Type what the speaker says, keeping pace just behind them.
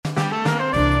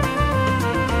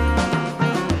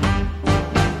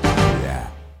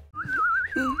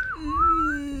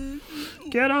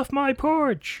Get off my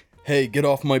porch! Hey, get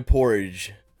off my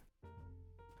porridge.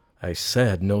 I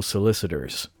said no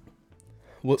solicitors.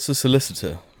 What's a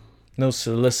solicitor? No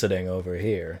soliciting over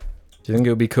here. Do you think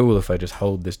it would be cool if I just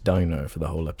hold this dino for the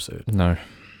whole episode? No.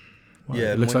 Well,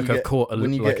 Yeah, it looks like I've caught a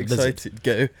when you like get a lizard. excited,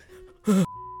 go.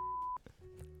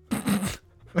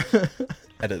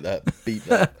 Edit that. Beat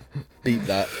that. Beat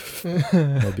that.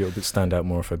 Maybe it'll stand out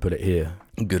more if I put it here.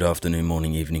 Good afternoon,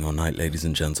 morning, evening, or night, ladies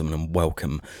and gentlemen, and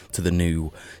welcome to the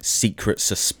new Secret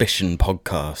Suspicion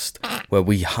podcast, where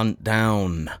we hunt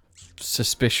down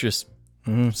Suspicious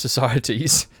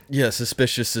societies. Yeah,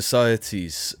 suspicious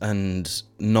societies and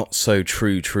not so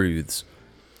true truths.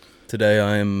 Today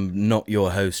I am not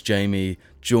your host, Jamie,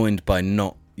 joined by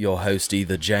not your host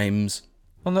either, James.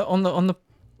 On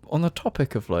the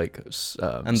topic of like And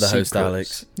the secrets, host,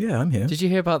 Alex. Yeah, I'm here. Did you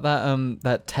hear about that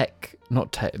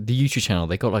the YouTube channel?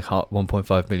 They got like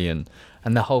 1.5 million,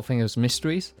 and the whole thing was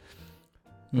mysteries.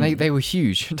 They were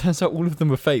huge. It turns out all of them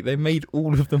were fake. They made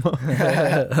all of them up.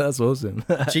 That's awesome.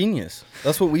 Genius.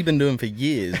 That's what we've been doing for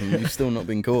years and we've still not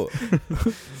been caught.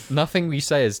 Nothing we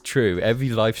say is true. Every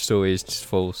life story is just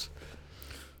false.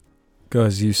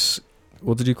 Guys,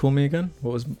 what did you call me again?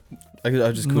 What was I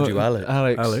just called you Alex.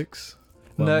 Alex?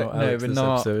 Well, No, not Alex we're this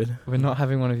not. episode. We're not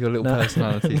having one of your little No.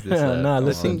 personalities. This No, I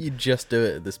listen. think you just do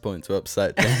it at this point to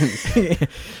upset James.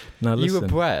 No, You listen. were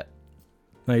Brett.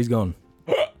 No, he's gone.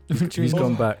 He's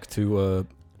gone back to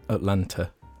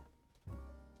Atlanta.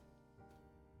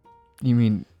 You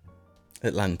mean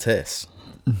Atlantis.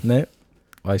 No,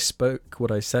 I spoke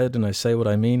what I said, and I say what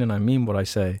I mean, and I mean what I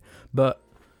say. But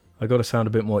I got to sound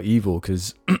a bit more evil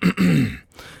because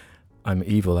I'm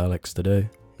evil, Alex, today.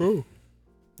 Oh,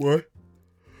 what?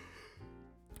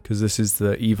 Because this is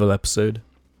the evil episode.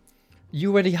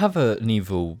 you already have an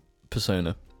evil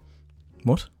persona?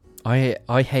 What? I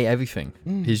hate everything.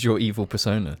 He's your evil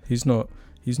persona. He's not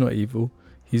evil.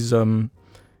 He's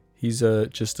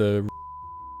just a.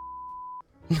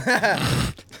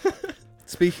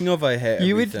 Speaking of, I hate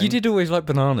everything. You did always like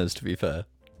bananas, to be fair.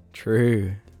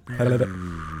 True.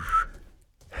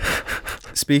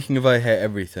 Speaking of, I hate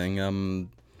everything.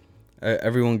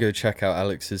 Everyone go check out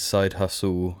Alex's side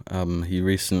hustle. He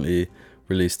recently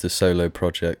released a solo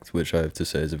project, which I have to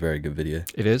say is a very good video.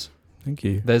 It is. Thank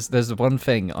you. There's one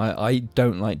thing I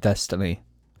don't like Destiny.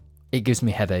 It gives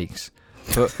me headaches.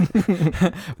 But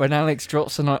when Alex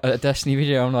drops a Destiny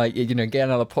video, I'm like, getting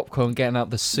out the popcorn, getting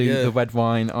out the soup, the red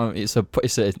wine. It's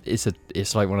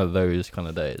like one of those kind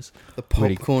of days. The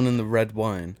popcorn and the red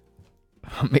wine.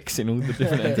 I'm mixing all the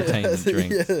different entertainment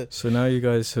drinks. Yeah. So now you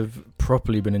guys have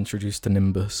properly been introduced to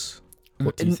Nimbus.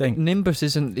 What do you think? Nimbus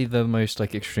isn't the most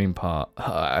like extreme part.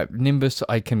 Nimbus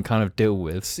I can kind of deal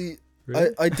with. See,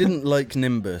 Really? I didn't like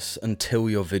Nimbus until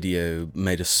your video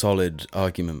made a solid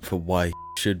argument for why he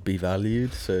should be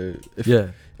valued. So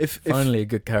if Finally a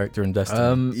good character in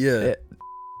Destiny. yeah,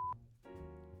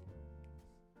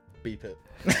 beep it.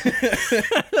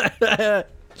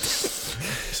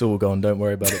 It's all gone, don't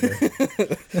worry about it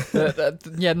though.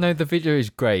 The video is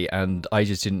great, and I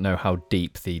just didn't know how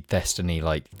deep the Destiny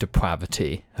like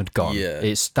depravity had gone. Yeah.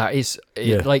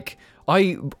 Like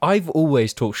I've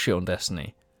always talked shit on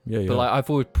Destiny, Yeah. but like I've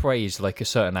always praised like a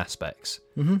certain aspects.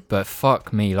 Mm-hmm. But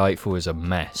fuck me, Lightfall is a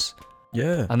mess.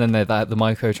 Yeah. And then the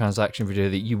microtransaction video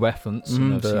that you reference.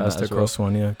 and I've seen The that Aztec as well. Cross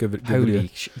one, yeah. Good Holy video.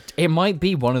 it might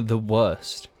be one of the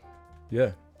worst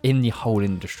Yeah. in the whole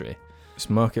industry. It's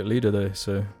market leader though,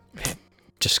 so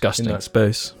Disgusting. in that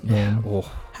space. Yeah. Everyone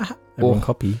Oh.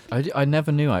 copy. I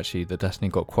never knew actually that Destiny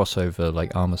got crossover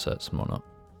like armor sets and whatnot.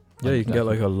 Yeah, you can get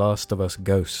like a Last of Us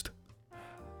Ghost.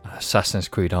 Assassin's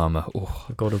Creed armor. Oh,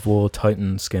 A God of War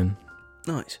Titan skin.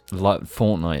 Nice. like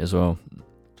Fortnite as well.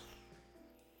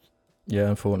 Yeah,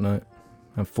 and Fortnite.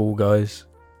 And Fall Guys.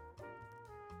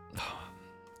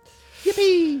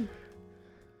 Yippee!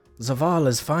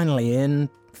 Zavala's finally in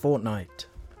Fortnite.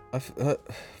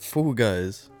 Fall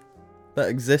Guys, that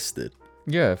existed.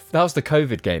 Yeah, that was the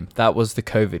COVID game. That was the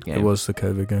COVID game. It was the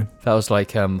COVID game. That was like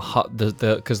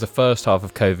because the first half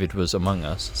of COVID was Among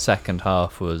Us. Second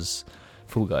half was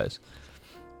Fall Guys.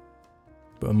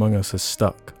 But Among Us is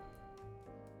stuck.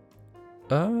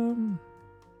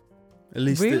 At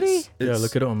least Really? it's Yeah,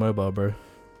 look at it on mobile, bro.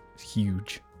 It's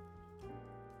huge.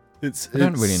 I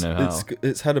don't really know how.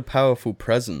 It's had a powerful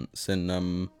presence in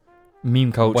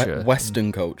Meme culture.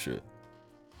 Western culture.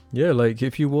 Yeah, like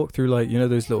if you walk through like,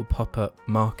 those little pop-up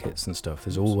markets and stuff,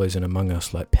 there's always an Among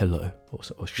Us like pillow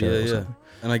or shirt or something.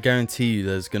 And I guarantee you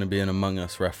there's going to be an Among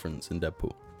Us reference in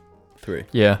Deadpool 3.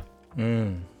 Yeah. Yeah,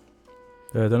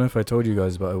 I don't know if I told you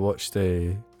guys, but I watched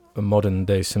a modern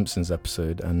day Simpsons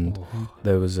episode and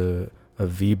there was a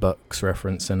V-Bucks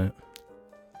reference in it.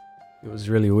 It was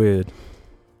really weird.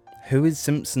 Who is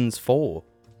Simpsons for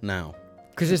now?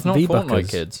 Because it's not V-Buckers. Fortnite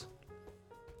kids.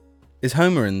 Is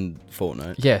Homer in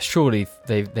Fortnite? Yeah, surely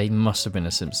they must have been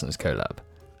a Simpsons collab.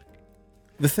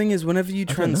 The thing is, whenever you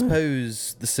I don't know.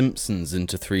 transpose The Simpsons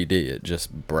into 3D, it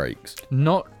just breaks.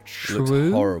 Not It looks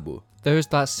true. horrible. There is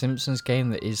that Simpsons game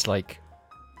that is like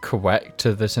correct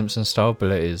to the Simpsons style,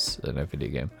 but it is a video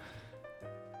game.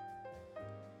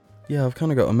 Yeah, I've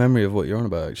kind of got a memory of what you're on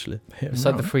about, actually. Hit 'em It's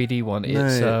like the out. 3D one.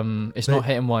 It's No, not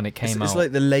Hit 'em One. It came It's out.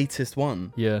 like the latest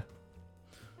one. Yeah.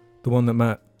 The one that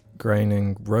Matt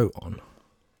Groening wrote on.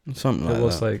 Something like It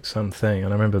was that. like something,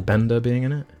 and I remember Bender being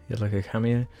in it. He had like a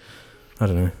cameo. I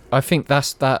don't know. I think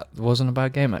that wasn't a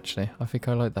bad game actually. I think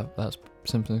I like that. That's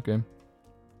Simpsons game.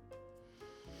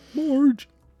 Marge.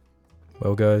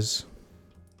 Well, guys,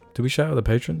 did we shout out the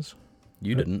patrons?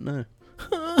 You didn't know.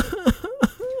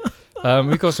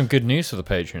 We've got some good news for the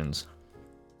patrons.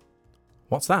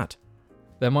 What's that?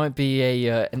 There might be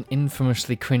an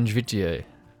infamously cringe video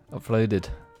uploaded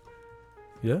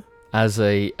Yeah. as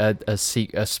a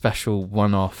special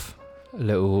one-off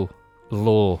little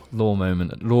lore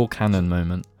moment, lore canon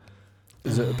moment.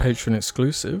 Is it a patron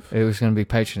exclusive? It was going to be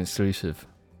patron exclusive.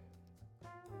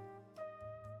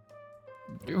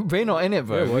 We're not in it,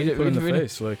 bro. Yeah, why are you We- putting the we-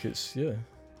 face like it's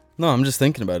No, I'm just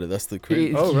thinking about it. That's the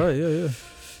cringe. Oh right, yeah.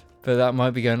 But that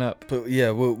might be going up. But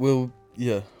yeah,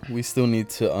 we still need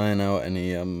to iron out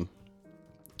any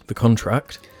The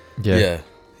contract. yeah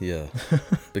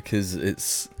because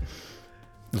it's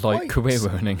Like career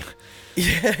ruining.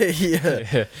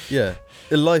 yeah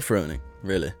life ruining,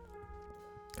 really.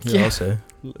 Yeah, Yeah. I'll say.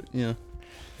 Yeah.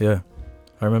 Yeah.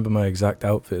 I remember my exact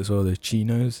outfit as well. The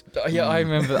chinos. Yeah, I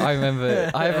remember. I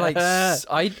have like,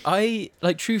 I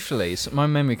like. Truthfully, my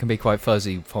memory can be quite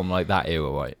fuzzy from like that era,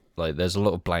 right? Like, there's a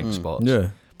lot of blank spots. Yeah.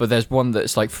 But there's one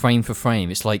that's like frame for frame.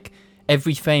 It's like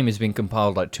every frame has been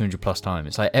compiled like 200 plus times.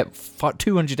 It's like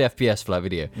 200 FPS for that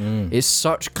video. It's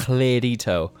such clear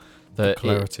detail that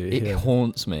clarity, it yeah.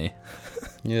 haunts me.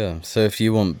 Yeah. So if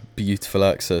you want beautiful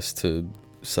access to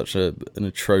such an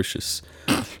atrocious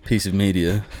piece of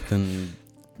media, then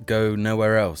go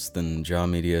nowhere else than Jar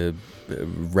Media,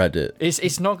 Reddit,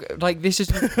 It's not like this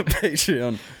isn't.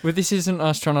 Patreon. But this isn't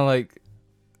us trying to like.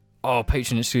 Oh,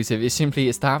 Patreon exclusive.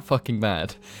 It's that fucking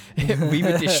bad. We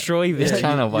would destroy this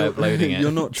channel by uploading it.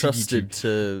 You're not to trusted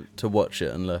YouTube. to watch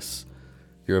it unless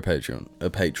you're a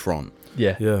patron.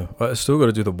 Yeah. Yeah. I still got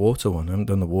to do the water one. I haven't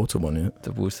done the water one yet.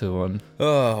 The water one.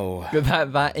 Oh.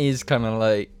 But that is kind of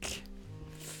like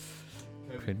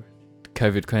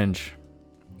COVID cringe.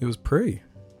 It was pre.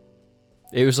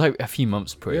 It was like a few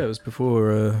months pre. Yeah, it was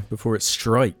before it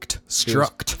struck.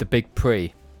 The big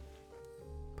pre.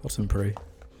 Bottom pre.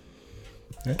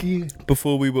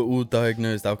 Before we were all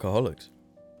diagnosed alcoholics.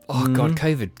 Oh god,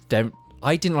 COVID.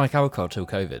 I didn't like alcohol till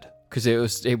COVID because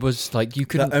it was like you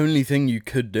couldn't. The only thing you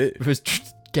could do. It was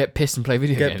get pissed and play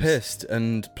video Get games. pissed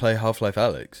and play Half-Life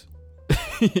Alyx.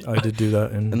 I did do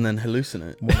that in And then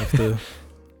hallucinate. one of the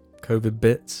COVID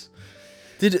bits.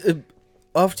 Did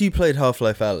after you played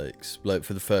Half-Life Alyx, like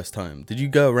for the first time, did you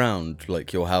go around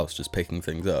like your house just picking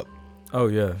things up? Oh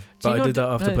yeah, but you I did not- that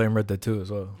after no. playing Red Dead 2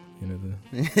 as well. You know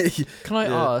the. Can I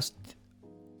Yeah. ask?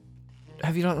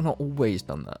 Have you not always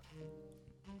done that?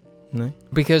 No.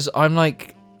 Because I'm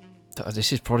like,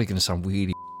 this is probably going to sound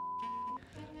really,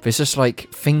 but it's just like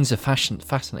things are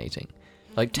fascinating.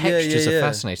 Like Yeah, textures yeah, are yeah.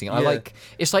 fascinating. I Yeah. like.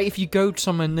 It's like if you go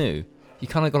somewhere new, you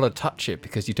kind of got to touch it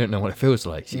because you don't know what it feels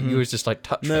like. You always just like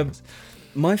touch No, things.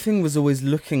 My thing was always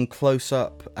looking close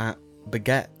up at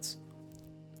baguettes.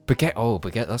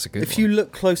 Baguette. That's a good. If one. you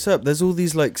look close up, there's all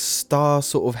these like star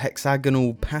sort of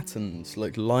hexagonal patterns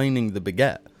like lining the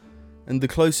baguette, and the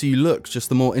closer you look, just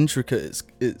the more intricate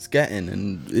it's getting,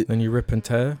 and Then you rip and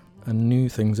tear, and new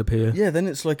things appear. yeah, then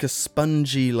it's like a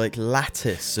spongy like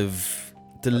lattice of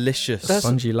delicious.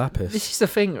 Spongy lapis. This is the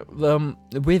thing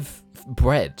with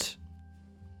bread.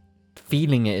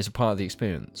 Feeling it is a part of the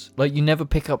experience. Like you never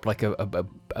pick up like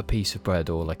a piece of bread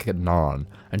or like a naan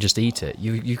and just eat it.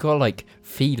 You gotta like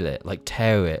feel it, like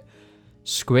tear it,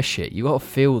 squish it. You gotta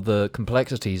feel the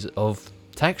complexities of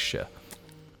texture.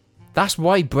 That's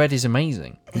why bread is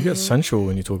amazing, You get sensual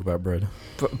when you talk about bread.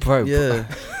 bro. Yeah,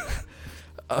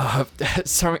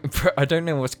 Sorry, bro, I don't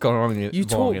know what's going on. you wrong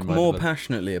talk in my more blood.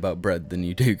 passionately about bread than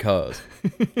you do cars.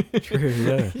 True,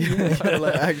 yeah. Yeah,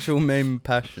 like actual main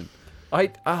passion.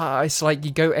 It's like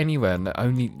you go anywhere and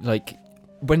only like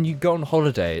when you go on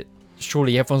holiday.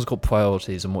 Surely everyone's got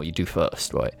priorities on what you do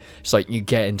first, right? It's like you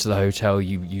get into the hotel,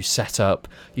 you set up,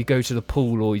 you go to the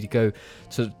pool or you go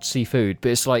to see food.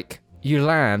 But it's like you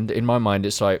land. In my mind,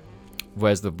 it's like,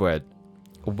 where's the bread?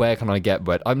 where can I get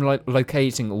bread? I'm like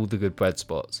locating all the good bread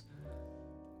spots.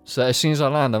 So as soon as I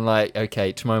land, I'm like,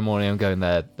 okay, tomorrow morning I'm going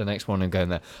there. The next morning I'm going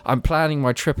there. I'm planning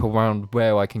my trip around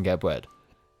where I can get bread.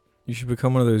 You should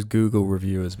become one of those Google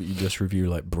reviewers, but you just review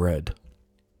like bread.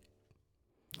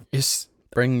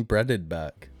 Bring breaded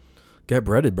back. Get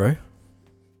breaded, bro.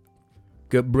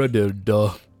 Get breaded,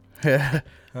 duh. Huh?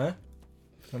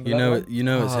 You know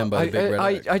it's him by the big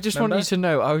red. I just want you to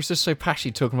know, I was just so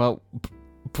passionate talking about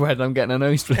bread. I'm getting a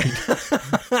nosebleed.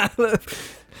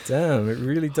 Damn, it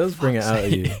really does bring it out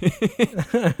of you.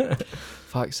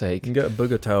 Fuck's sake. You can get a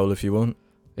booger towel if you want.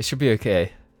 It should be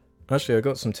okay. Actually, I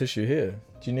got some tissue here.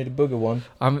 Do you need a booger one?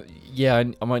 Yeah,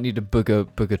 I might need a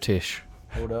booger tish.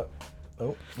 Hold up.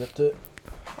 Oh, lift it.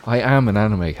 I am an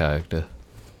anime character.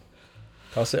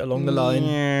 Pass it along the line.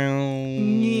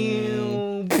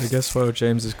 I guess while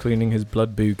James is cleaning his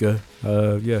blood booger,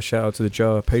 shout out to the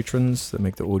Jar patrons that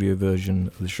make the audio version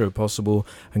of the show possible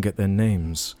and get their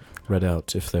names read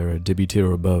out if they're a Dibby tier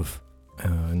or above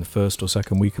in the first or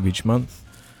second week of each month.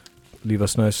 Leave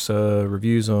us nice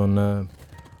reviews on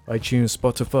iTunes,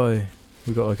 Spotify.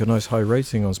 We got like a nice high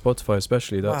rating on Spotify,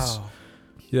 especially. Wow.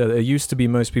 Yeah, it used to be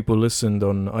most people listened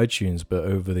on iTunes, but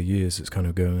over the years it's kind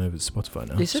of going over to Spotify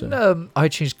now. Isn't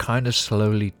iTunes kind of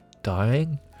slowly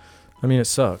dying? I mean, it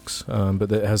sucks, but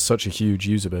it has such a huge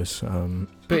user base.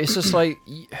 But it's just like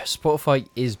Spotify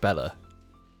is better.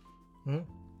 I'd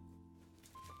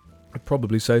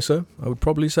probably say so. I would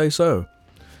probably say so.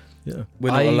 Yeah.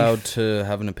 We're not allowed to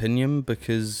have an opinion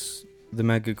because the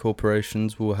mega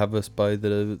corporations will have us by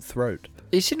the throat.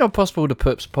 Is it not possible to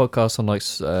put podcasts on like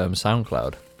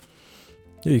SoundCloud?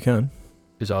 Yeah, you can.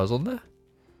 Is ours on there?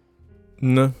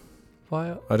 No.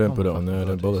 Why? I don't put it on there. I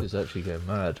don't bother. This is actually getting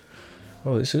mad.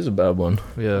 Oh, this is a bad one.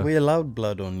 Yeah. Are we allowed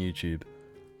blood on YouTube?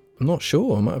 I'm not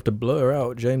sure. I might have to blur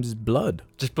out James's blood.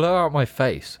 Just blur out my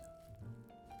face.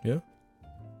 Yeah?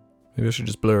 Maybe I should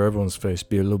just blur everyone's face.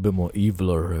 Be a little bit more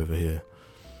eviler over here.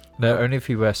 No, only if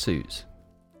you wear suits.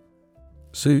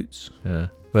 Suits? Yeah.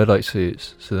 Wear like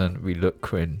suits, so then we look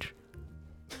cringe.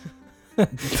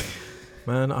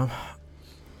 Man, I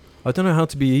don't know how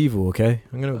to be evil, okay?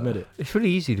 I'm going to admit it. It's really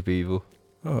easy to be evil.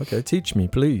 Oh, okay. Teach me,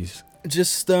 please.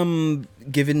 Just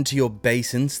give in to your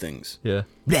base instincts. Yeah.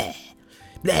 Bleh.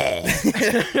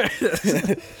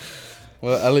 Bleh.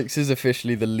 Well, Alex is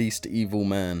officially the least evil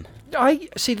man. I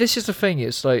see. This is the thing.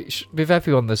 It's like with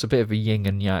everyone, there's a bit of a yin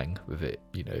and yang with it.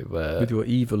 You know, where with your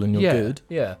evil and your good.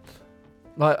 Yeah.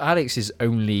 Like Alex is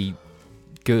only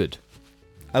good.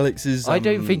 Alex is. I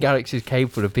don't think Alex is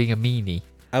capable of being a meanie.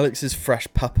 Alex is fresh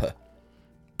pupper.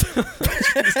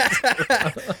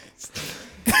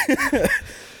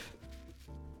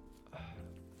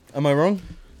 Am I wrong?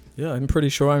 Yeah, I'm pretty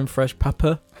sure I'm fresh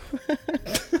papa.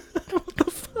 What the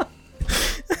fuck?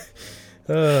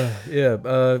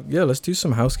 Let's do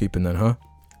some housekeeping then, huh?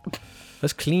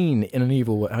 Let's clean in an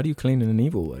evil way. How do you clean in an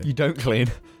evil way? You don't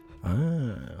clean.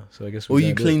 So I guess or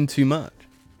you clean too much.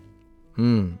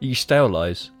 You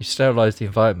sterilize. You sterilize the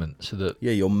environment so that...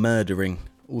 Yeah, you're murdering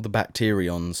all the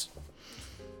bacterions.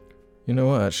 You know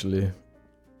what, actually?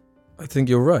 I think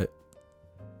you're right.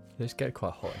 It's getting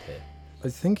quite hot here. I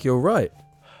think you're right.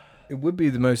 It would be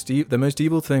the most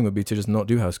evil thing would be to just not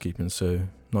do housekeeping, so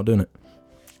not doing it.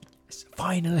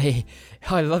 Finally,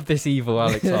 I love this evil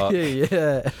Alex art.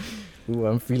 Yeah. Ooh,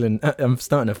 I'm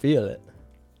starting to feel it.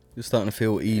 You're starting to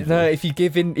feel evil. No, if you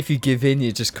give in,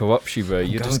 it just corrupts you, bro.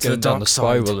 You're just going down the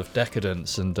spiral of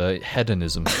decadence and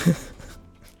hedonism.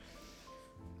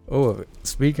 Oh,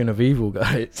 speaking of evil,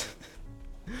 guys,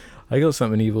 I got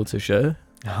something evil to share.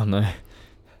 Oh no,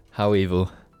 how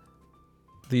evil?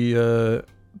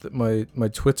 My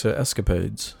Twitter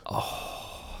escapades.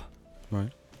 Oh,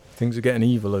 right. Things are getting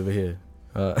evil over here.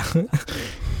 I've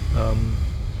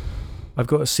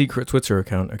got a secret Twitter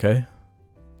account. Okay.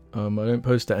 I don't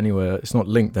post it anywhere. It's not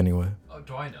linked anywhere. Oh,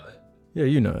 do I know it? Yeah,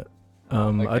 you know it.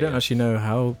 Okay, I don't actually know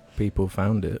how people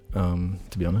found it.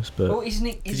 To be honest, but isn't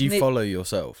it? Did you follow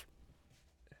yourself?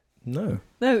 No.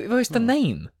 No, it was the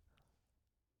name.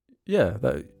 Yeah,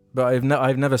 but I've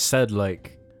never said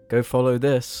like go follow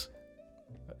this.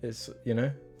 It's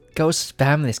go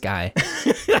spam this guy.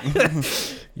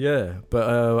 Yeah,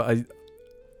 but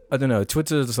I don't know.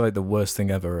 Twitter is like the worst thing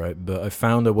ever, right? But I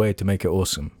found a way to make it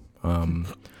awesome.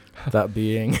 That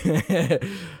being,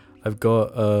 I've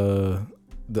got the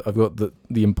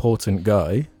important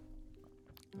guy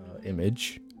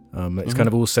image. It's kind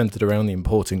of all centered around the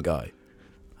important guy,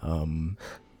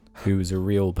 who is a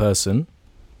real person,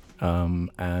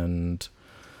 and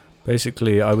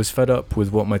basically I was fed up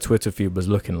with what my Twitter feed was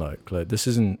looking like. Like this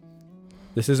isn't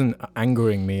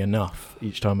angering me enough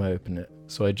each time I open it.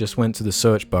 So I just went to the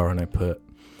search bar and I put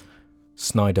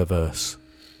Snyderverse.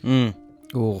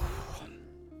 Oh,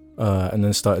 And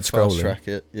then started Fast scrolling. track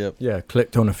it. Yep. Yeah,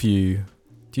 clicked on a few.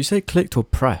 Do you say clicked or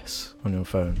press on your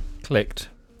phone? clicked.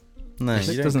 No, Click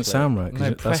you don't doesn't click. sound right. 'cause No,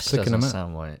 that's press clicking doesn't them out.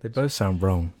 sound right. They both sound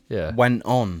wrong. Yeah. Went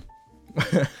on.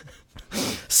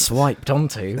 Swiped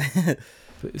onto.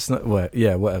 But it's not.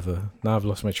 Yeah, whatever. Now I've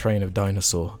lost my train of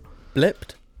dinosaur.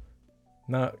 Blipped.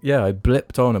 Now, yeah, I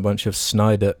blipped on a bunch of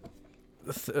Snyder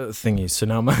thingies. So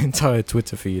now my entire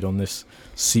Twitter feed on this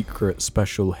secret,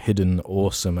 special, hidden,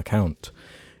 awesome account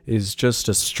is just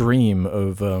a stream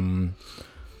of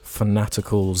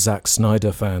fanatical Zack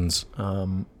Snyder fans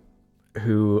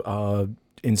who are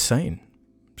insane.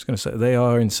 I'm just gonna say they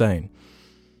are insane.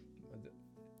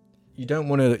 You don't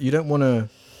want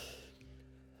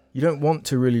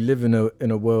to really live in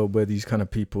a world where these kind of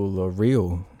people are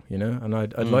real, you know. And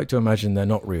I'd like to imagine they're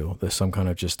not real. They're some kind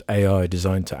of just AI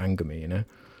designed to anger me, you know.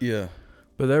 Yeah.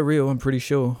 But they're real, I'm pretty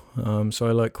sure. So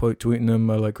I like quote tweeting them.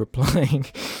 I like replying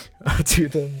to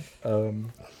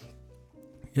them.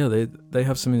 Yeah, they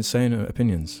have some insane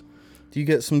opinions. Do you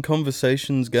get some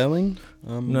conversations going?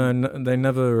 No, they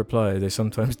never reply. They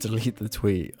sometimes delete the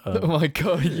tweet. Oh my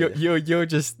god, you're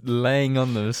just laying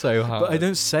on them so hard. But I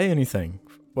don't say anything.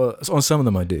 Well, on some of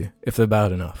them I do, if they're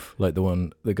bad enough. Like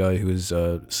the guy who was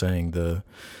saying the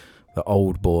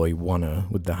old boy oner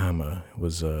with the hammer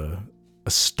was a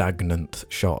stagnant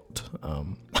shot.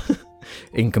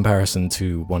 In comparison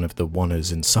to one of the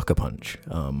oners in Sucker Punch,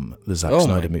 the Zack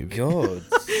Snyder movie. Oh my god,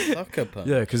 Sucker Punch.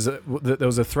 Yeah, because there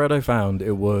was a thread I found.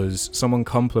 It was someone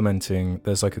complimenting.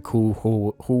 There's like a cool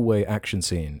hallway action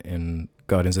scene in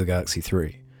Guardians of the Galaxy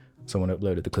 3. Someone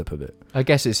uploaded the clip of it. I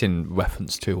guess it's in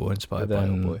reference to or inspired by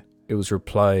Old Boy. It was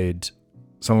replied.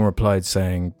 Someone replied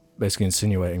saying, basically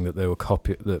insinuating that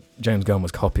that James Gunn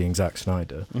was copying Zack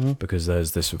Snyder because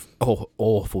there's this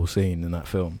awful scene in that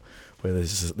film where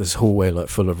there's this hallway like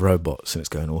full of robots and it's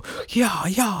going all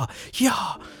yeah.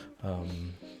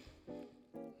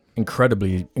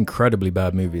 Incredibly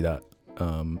bad movie that.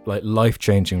 Like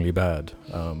life-changingly bad.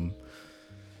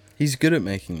 He's good at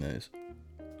making those.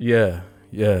 Yeah,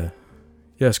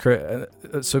 it's great.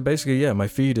 So basically, yeah, my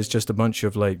feed is just a bunch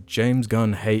of like James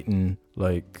Gunn hating,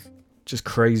 like just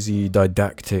crazy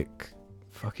didactic,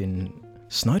 fucking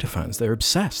Snyder fans. They're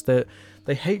obsessed.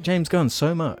 They hate James Gunn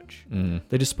so much.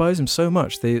 They despise him so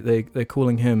much. They're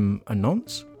calling him a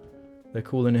nonce. They're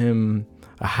calling him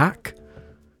a hack.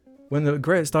 When the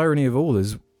greatest irony of all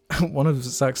is one of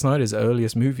Zack Snyder's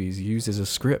earliest movies uses a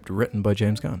script written by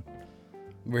James Gunn.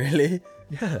 Really?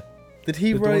 Yeah. Did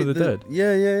he The Dawn write of the Dead?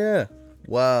 Yeah.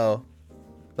 Wow,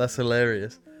 that's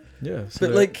hilarious. Yeah. So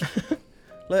But like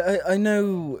I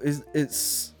know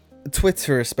it's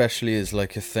Twitter especially is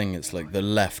like a thing. It's like the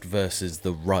left versus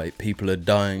the right. People are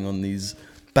dying on these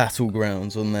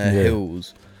battlegrounds on their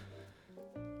hills,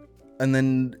 and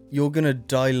then you're gonna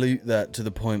dilute that to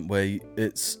the point where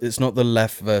it's not the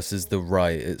left versus the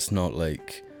right. It's not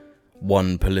like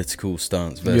one political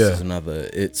stance versus another.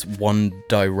 It's one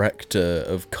director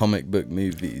of comic book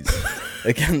movies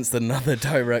against another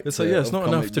director. It's like, it's not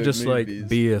enough to just movies. like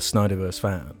be a Snyderverse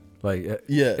fan. Like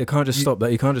it can't just stop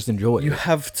that. You can't just enjoy it. You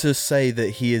have to say that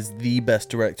he is the best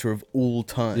director of all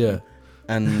time. Yeah.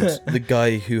 And the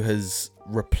guy who has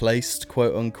replaced,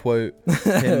 quote unquote,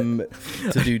 him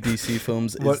to do DC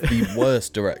films is the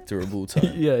worst director of all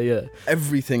time. Yeah.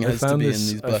 Everything has to be in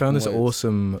these black I found and this whites.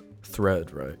 awesome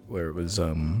thread, right, where it was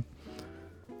you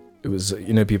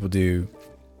know, people do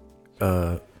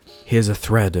here's a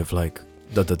thread of like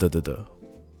so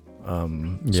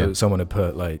someone had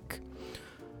put like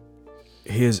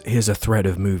here's a thread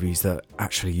of movies that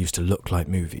actually used to look like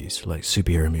movies, like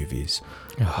superhero movies.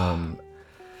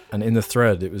 And in the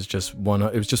thread it was just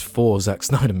 4 Zack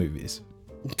Snyder movies.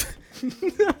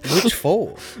 Which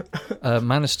 4?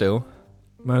 Man of Steel.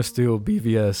 Man of Steel,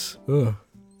 BVS. Ugh.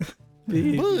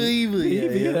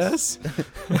 BVS.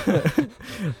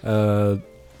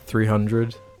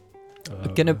 300.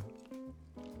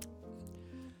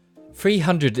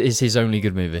 300 is his only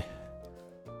good movie.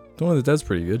 Dawn of the Dead's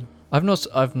pretty good. I've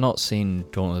not seen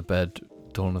Dawn of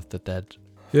the Dead.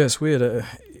 Yeah, it's weird.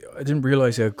 I didn't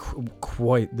realize he had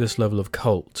quite this level of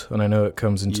cult, and I know it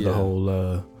comes into the whole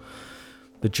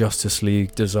the Justice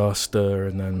League disaster,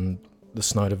 and then the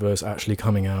Snyderverse actually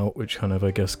coming out, which kind of,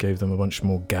 I guess, gave them a bunch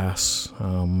more gas.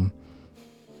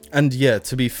 And yeah,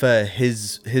 to be fair,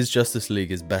 his Justice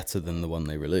League is better than the one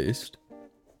they released.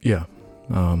 Yeah.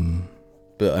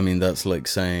 But I mean, that's like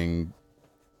saying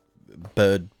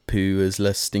bird poo is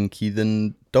less stinky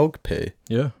than dog poo.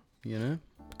 Yeah. You know?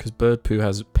 Because bird poo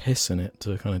has piss in it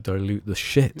to kind of dilute the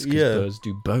shit. Because birds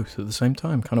do both at the same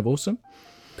time. Kind of awesome.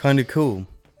 Kind of cool.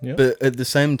 Yeah. But at the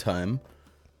same time,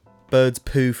 birds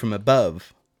poo from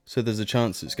above, so there's a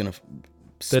chance it's gonna.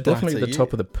 They're definitely the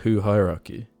top of the poo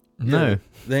hierarchy. No,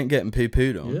 they ain't getting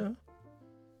poo-pooed on. Yeah.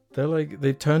 They're like,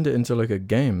 they turned it into like a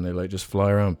game. They like just fly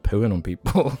around pooing on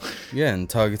people. Yeah, and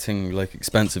targeting like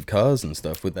expensive cars and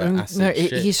stuff with their acid no,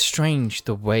 shit. it is strange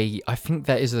the way. I think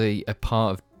that is a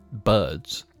part of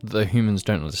birds that the humans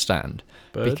don't understand.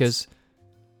 Birds? Because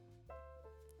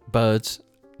birds,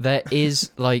 there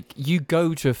is like, you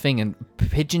go to a thing and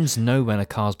pigeons know when a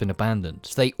car's been abandoned.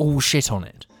 So they all shit on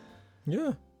it.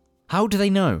 Yeah. How do they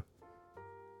know?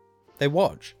 They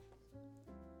watch.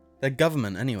 They're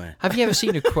government anyway. Have you ever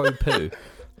seen a crow poo?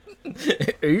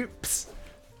 Oops.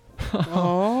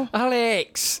 Aww.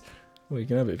 Alex! Well, you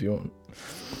can have it if you want.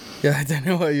 Yeah, I don't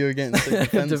know why you were getting so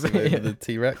defensive over the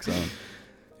T-Rex on.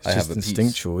 It's I just have a piece.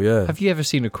 instinctual, yeah. Have you ever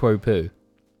seen a crow poo?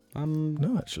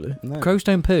 No, actually. No. Crows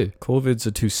don't poo. Corvids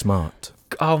are too smart.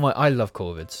 Oh my, I love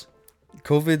corvids.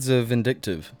 Corvids are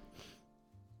vindictive.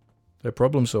 They're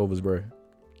problem solvers, bro.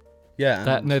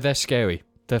 Yeah. No, they're scary.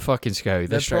 They're fucking scary.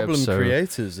 They're straight up problem so...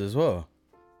 creators as well.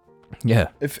 Yeah.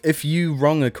 If you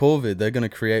wrong a corvid, they're going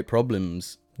to create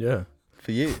problems Yeah.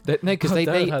 for you. No, because My they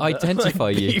dad had that, identify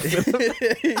like, you.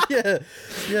 yeah.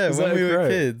 Is When that we a were crow?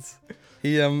 kids,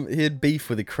 he had beef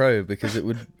with a crow because it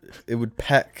would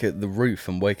peck at the roof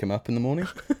and wake him up in the morning.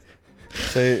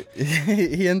 So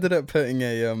he ended up putting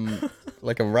a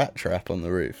like a rat trap on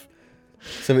the roof.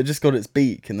 So it just got its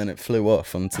beak and then it flew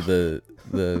off onto the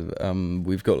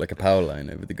we've got like a power line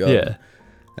over the garden. Yeah.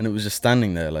 And it was just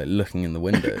standing there like looking in the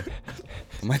window.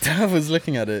 My dad was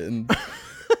looking at it and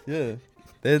yeah.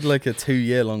 They had like a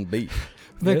 2-year-long beef.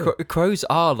 No, Yeah. crows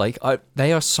are like,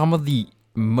 they are some of the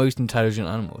most intelligent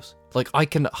animals. Like, I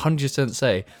can 100%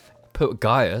 say, put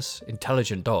Gaius,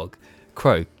 intelligent dog,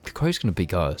 crow, the crow's going to be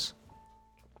Gaius.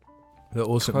 They're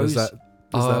awesome. Crows There's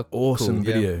are that awesome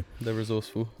cool, video. Yeah, they're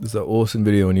resourceful. There's that awesome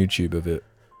video on YouTube of it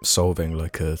solving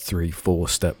like a 3-4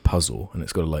 step puzzle, and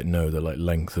it's got to like know the like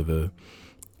length of a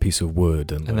piece of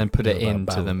wood and then put know it about in to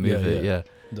balance. then move it, yeah.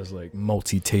 There's like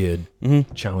multi-tiered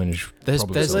Mm-hmm. challenge. There's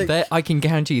problem solving. there, I can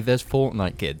guarantee there's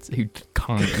Fortnite kids who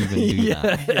can't even do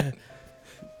that. Yeah.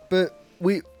 But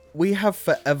we have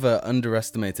forever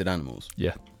underestimated animals.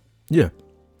 Yeah.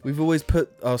 We've always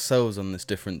put ourselves on this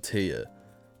different tier.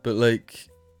 But like,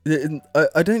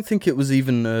 I don't think it was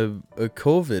even a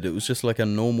corvid. It was just like a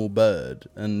normal bird.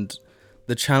 And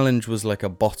the challenge was like a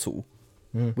bottle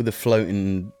with a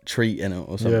floating treat in it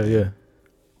or something. Yeah.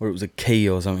 Or it was a key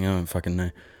or something, I don't fucking know.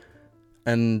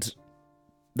 And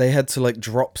they had to like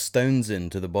drop stones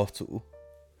into the bottle.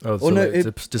 Oh, so Or no, like,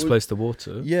 it- to displace the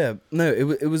water. Yeah, no,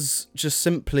 it was just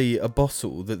simply a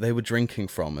bottle that they were drinking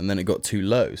from, and then it got too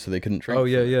low, so they couldn't drink. Oh,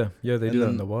 yeah, from it. yeah. They And do that then-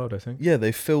 in the wild, I think. Yeah,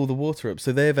 they fill the water up,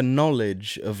 so they have a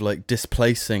knowledge of like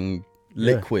displacing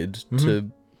Yeah. liquid Mhm.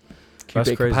 to That's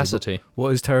Cubic crazy. capacity. What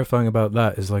is terrifying about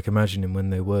that is like imagining when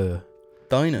they were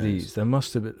dinos. these. There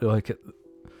must have been like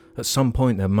at some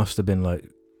point there must have been like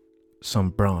some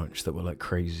branch that were like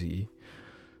crazy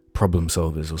problem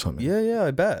solvers or something. Yeah,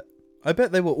 I bet. I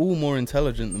bet they were all more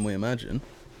intelligent than we imagine.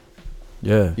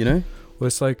 Yeah. You know? Well,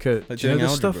 it's like, do you know doing the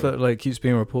stuff algebra. that like keeps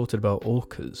being reported about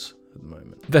orcas at the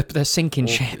moment? They're sinking Orcas.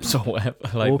 ships or whatever.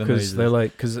 Like the Orcas, noses. they're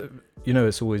like, because you know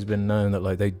it's always been known that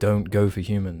like they don't go for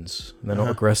humans. They're not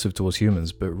Uh-huh. aggressive towards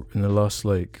humans. But in the last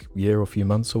like year or few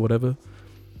months or whatever,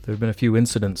 there have been a few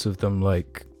incidents of them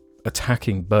like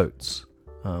attacking boats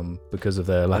because of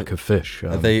their lack of fish.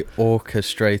 Are they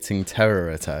orchestrating terror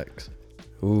attacks?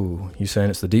 Ooh, you saying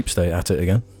it's the deep state at it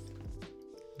again?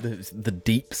 The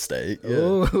deep state. Yeah.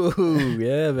 Oh,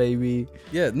 yeah, baby.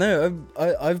 Yeah, no,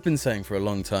 I've been saying for a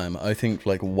long time, I think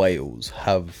like whales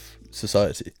have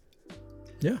society.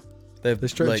 Yeah. They're They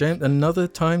straight like, another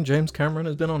time James Cameron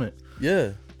has been on it.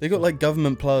 yeah, they got like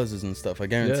government plazas and stuff, I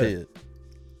guarantee it.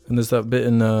 And there's that bit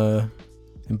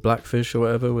in Blackfish or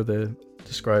whatever where they're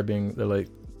describing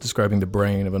the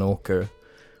brain of an orca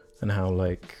and how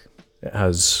like it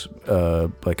has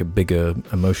like a bigger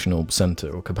emotional center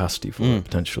or capacity for it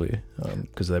potentially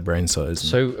because of their brain size.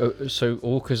 So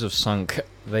orcas have sunk.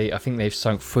 I think they've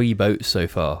sunk 3 boats so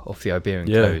far off the Iberian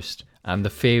coast, and the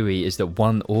theory is that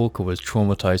one orca was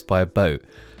traumatized by a boat.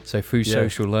 So through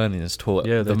social learning, has taught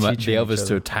they're teaching the others each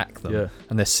to other. attack them, Yeah.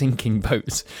 and they're sinking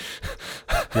boats.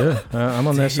 Yeah, I'm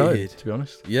on their side Dude. to be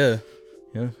honest. Yeah,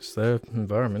 Yeah, it's their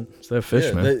environment, it's their fish,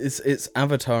 yeah, man. it's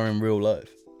Avatar in real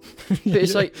life. But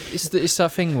it's like it's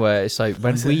that thing where it's like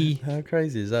How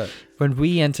crazy is that? when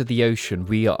we enter the ocean,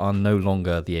 we are no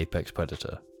longer the apex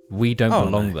predator. We don't Oh,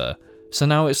 belong no. there. So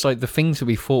now it's like the things that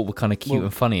we thought were kind of cute Well-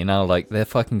 and funny, and now like they're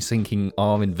fucking sinking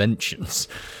our inventions.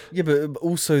 Yeah, but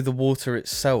also the water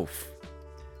itself.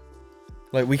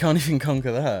 Like we can't even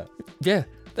conquer that. Yeah,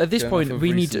 At this Going point, off of we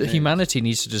need recent news. humanity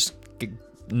needs to just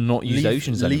not use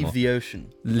oceans anymore. Leave the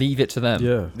ocean. Leave it to them.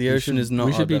 Yeah, The ocean is not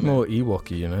We our should be domain. more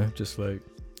Ewoky, you know, just like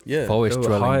Yeah. Forest go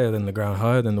dwelling. higher than the ground,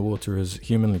 higher than the water as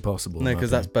humanly possible. No, in my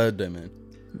because that's opinion. bird domain.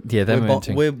 Yeah, they're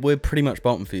mounting. We're pretty much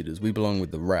bottom feeders. We belong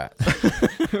with the rats.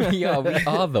 we are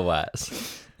the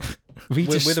rats. We're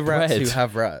the rats who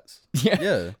have rats. Yeah.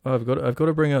 Yeah. Oh, I've got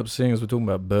to bring up, seeing as we're talking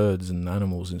about birds and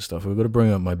animals and stuff. I've got to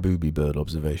bring up my booby bird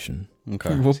observation.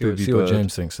 Okay. What See booby what bird?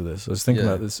 James thinks of this. I was thinking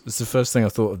Yeah. about this. It's the first thing I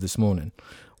thought of this morning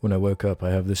when I woke up.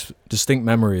 I have this distinct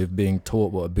memory of being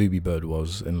taught what a booby bird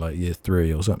was in like year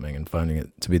 3 or something, and finding it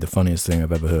to be the funniest thing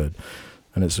I've ever heard.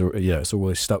 And it's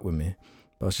always stuck with me.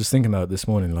 But I was just thinking about it this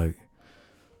morning, like,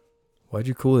 why'd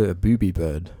you call it a booby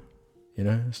bird? You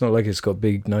know, it's not like it's got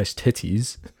big, nice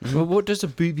titties. Well, what does a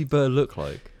booby bird look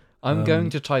like? I'm going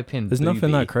to type in. there's nothing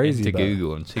booby that crazy into about it.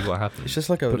 Google and see what happens. It's just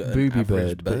like But an booby average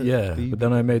bird. But yeah, Booby but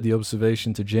then I bird. made the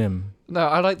observation to Jim. No,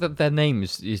 I like that their name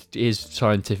is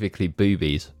scientifically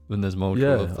boobies when there's multiple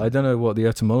Yeah, of them. I don't know what the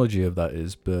etymology of that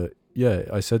is, but yeah,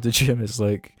 I said to Jim, it's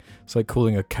like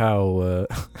calling a cow.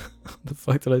 The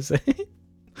fuck did I say?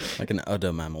 Like an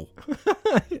udder mammal.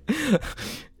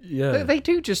 Yeah, They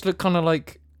do just look kind of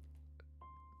like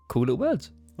cool little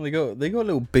birds. Well, they got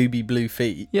little booby blue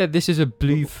feet. Yeah, this is a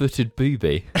blue-footed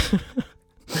booby.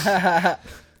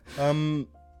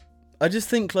 I just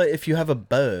think like if you have a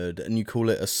bird and you call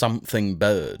it a something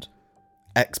bird,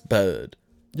 X bird.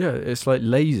 yeah, it's like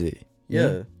lazy.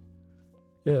 Yeah.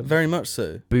 Yeah, Very much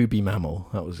so. booby mammal.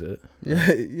 That was it.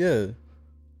 Yeah,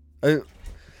 yeah.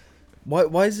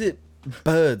 Why is it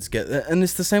birds get that? And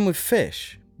it's the same with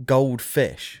fish.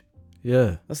 Goldfish.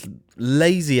 Yeah, That's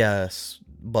lazy ass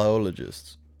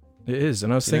biologists. it is.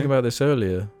 And I was You thinking know? about this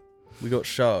earlier. We got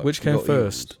sharks. Which we came got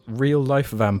first, real life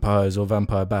vampires or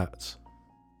vampire bats?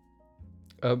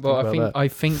 Well, Think about I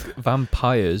think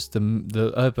vampires.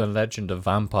 The urban legend of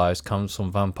vampires comes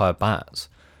from vampire bats.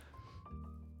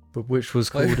 But which was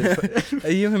called it?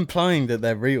 Are you implying that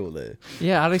they're real though?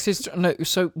 Yeah, Alex is no.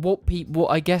 So what people?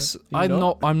 I guess You're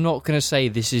not? I'm not going to say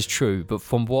this is true, but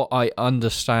from what I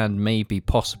understand, maybe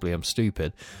possibly I'm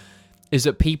stupid. Is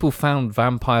that people found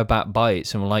vampire bat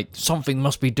bites and were like, something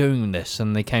must be doing this,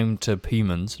 and they came to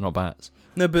humans, not bats.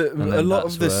 No, but And a then lot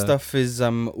that's of this where- stuff is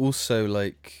also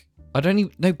like I don't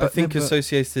even know. But I think no, but-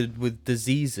 associated with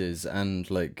diseases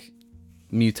and like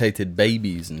mutated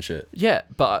babies and shit. Yeah,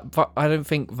 but I don't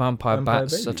think vampire Vampire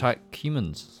bats babies. attack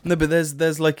humans. No, but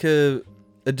there's like a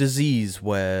disease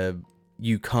where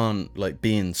you can't like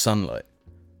be in sunlight,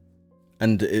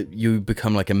 and you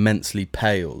become like immensely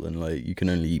pale, and like you can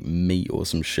only eat meat or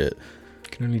some shit. You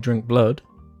can only drink blood.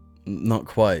 Not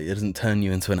quite. It doesn't turn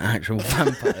you into an actual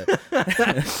vampire.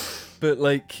 But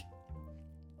like,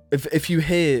 if you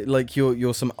hear like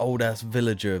you're some old ass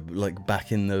villager like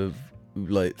back in the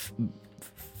like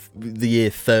the year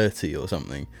 30 or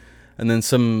something, and then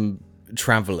some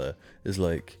traveller is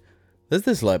like, there's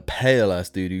this like pale ass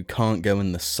dude who can't go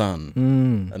in the sun,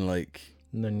 and like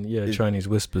And then yeah, It- Chinese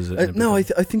whispers it. and no, I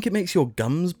everything. think it makes your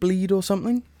gums bleed or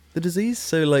something. The disease,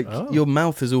 so like Oh. your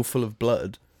mouth is all full of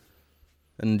blood,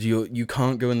 and you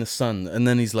can't go in the sun. And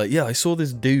then he's like, yeah, I saw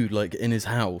this dude like in his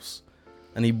house,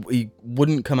 and he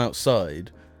wouldn't come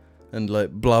outside, and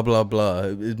like blah blah blah,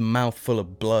 his mouth full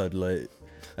of blood, like,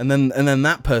 and then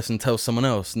that person tells someone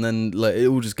else, and then like it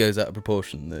all just goes out of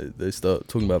proportion. They start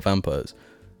talking about vampires.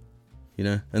 You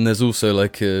know, and there's also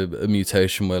like a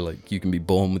mutation where like you can be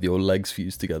born with your legs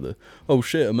fused together. Oh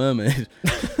shit, a mermaid.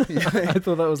 I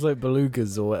thought that was like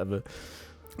belugas or whatever.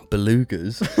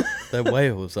 Belugas, they're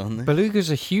whales, aren't they? Belugas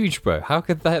are huge, bro. How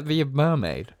could that be a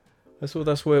mermaid? I thought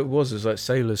that's where it was. It's like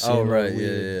sailors seeing Oh all right,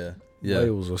 weird yeah.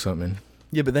 whales or something.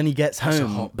 Yeah, but then he gets That's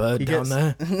home. a hot bird he down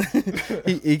gets- there.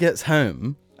 he gets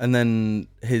home, and then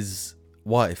his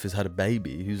wife has had a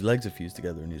baby whose legs are fused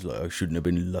together, and he's like, I shouldn't have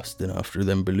been lusting after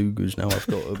them belugas. Now I've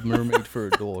got a mermaid for a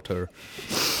daughter.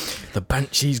 The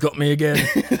banshee's got me again.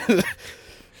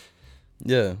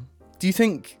 Yeah. Do you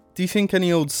think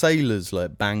any old sailors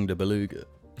like banged a beluga?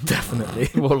 Definitely.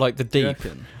 Well, like the deep.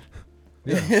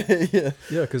 Yeah, Yeah.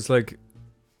 yeah, because like,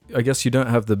 I guess you don't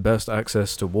have the best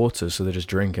access to water, so they're just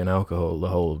drinking alcohol the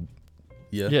whole.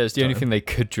 Yeah. Yeah, it's the only Time. thing they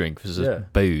could drink was just Yeah.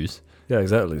 booze. Yeah,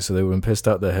 exactly. So they were pissed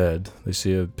out their head. They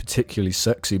see a particularly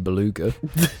sexy beluga,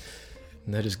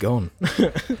 and they're just gone.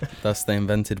 Thus they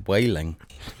invented whaling.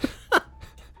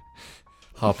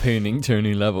 Harpooning to a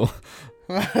new level.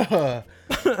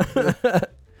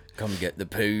 Come get the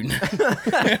poon.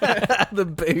 The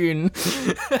boon.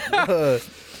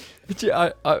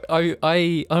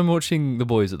 I'm watching The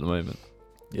Boys at the moment.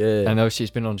 Yeah. I know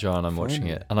she's been on Jar and I'm watching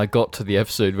Funny. it. And I got to the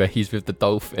episode where he's with the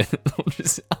dolphin. I'm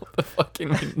just out the fucking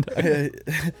window.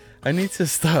 I need to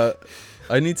start.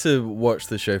 I need to watch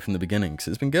the show from the beginning because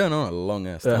it's been going on a long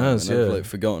ass time. It has, and yeah. I've like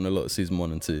forgotten a lot of season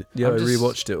 1 and 2. Yeah, I'm I just-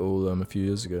 rewatched it all a few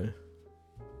years ago.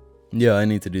 Yeah, I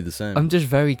need to do the same. I'm just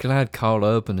very glad Carl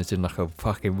Urban is in like a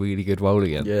fucking really good role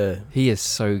again. Yeah. He is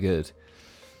so good.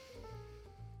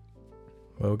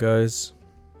 Well, guys.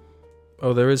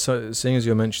 Oh, there is. Seeing as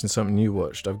you mentioned something you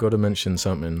watched, I've got to mention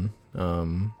something.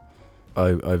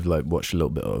 I've like watched a little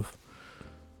bit of.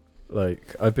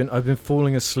 Like I've been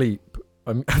falling asleep.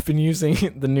 I've been using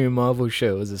the new Marvel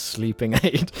show as a sleeping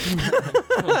aid.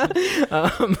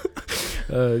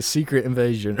 Secret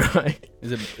Invasion, right?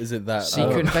 Is it that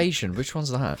Secret Invasion. Which one's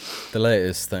that? the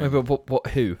latest thing? Wait, but what?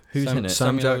 Who's in it?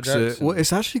 Sam Samuel Jackson. Jackson. Well,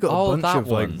 it's actually got a bunch that of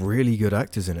like one. really good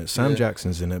actors in it. Sam Yeah.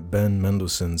 Jackson's in it. Ben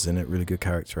Mendelsohn's in it. Really good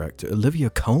character actor. Olivia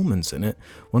Colman's in it.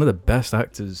 One of the best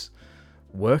actors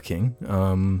working.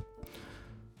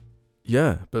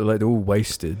 Yeah, but like they're all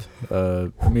wasted.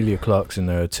 Emilia Clarke's in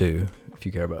there too, if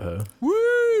you care about her.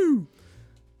 Woo!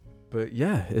 But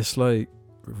yeah, it's like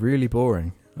really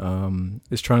boring.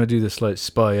 It's trying to do this like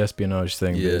spy espionage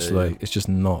thing, but it's like it's just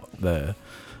not there.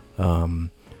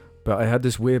 But I had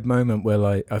this weird moment where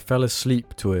like I fell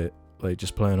asleep to it, like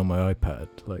just playing on my iPad,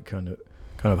 like kind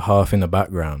of half in the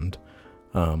background,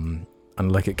 and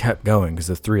like it kept going because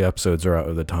the 3 episodes are out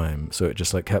of the time, so it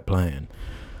just like kept playing.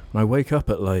 And I wake up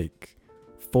at like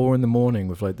 4 a.m.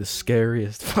 with like the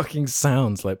scariest fucking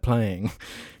sounds like playing.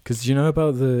 Because you know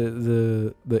about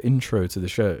the intro to the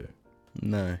show?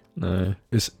 No.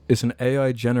 It's an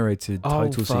AI generated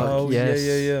title fuck. sequence. Oh Yes.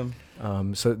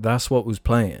 yeah. So that's what was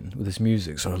playing with this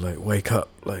music. So I like wake up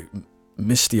like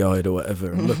misty eyed or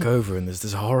whatever and look over and there's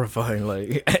this horrifying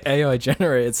like AI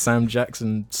generated Sam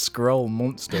Jackson scroll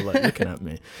monster like looking at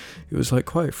me. It was like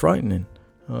quite frightening.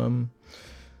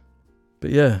 But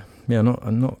yeah,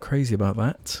 I'm not crazy about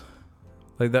that.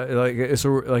 Like that, like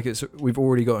it's we've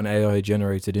already got an AI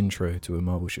generated intro to a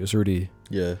Marvel show. It's already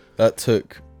That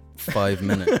took 5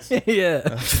 minutes yeah.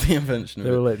 after the invention They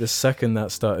of were it. like the second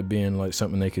that started being like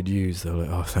something they could use, they were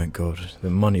like, oh thank God, the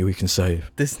money we can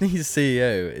save. Disney's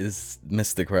CEO is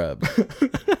Mr. Crab.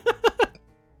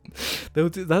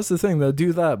 That's the thing, they'll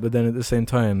do that, but then at the same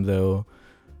time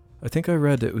I think I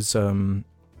read it was a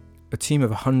team of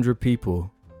 100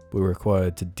 people were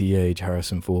required to de-age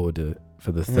Harrison Ford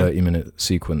for the 30-minute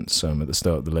sequence at the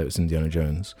start of the latest Indiana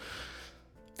Jones.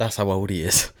 That's how old he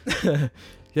is.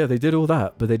 Yeah, they did all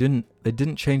that, but they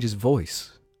didn't change his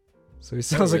voice. So he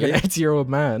sounds like really? an 80-year-old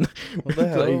man. What the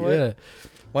hell? Like, yeah.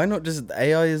 Why not just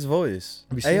AI his voice?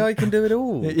 Have you seen- AI can do it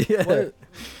all. Yeah. Why-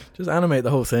 Just animate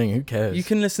the whole thing, who cares? You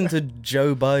can listen to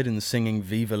Joe Biden singing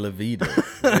Viva La Vida.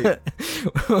 Like,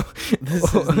 this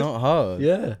is not hard.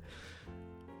 Yeah.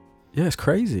 Yeah, it's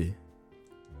crazy.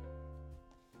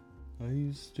 I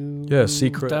used to... Yeah,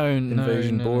 Secret Don't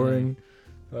Invasion no. boring.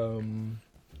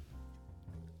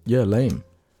 Yeah, lame.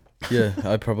 Yeah,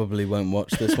 I probably won't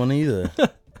watch this one either.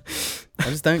 I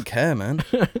just don't care, man.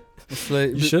 It's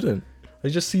like, You shouldn't. I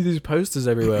just see these posters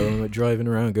everywhere when I'm like driving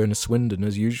around going to Swindon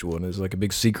as usual, and there's like a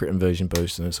big Secret Invasion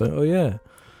poster, and it's like, oh yeah,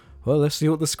 well let's see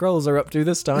what the Skrulls are up to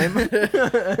this time.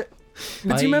 But do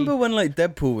you remember when like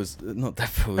Deadpool was not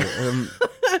Deadpool,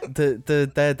 the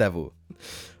Daredevil?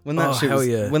 When that Oh, shit hell was,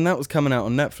 yeah. when that was coming out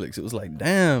on Netflix, it was like,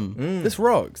 damn, Mm. this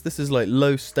rocks. This is like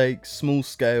low stakes, small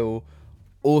scale,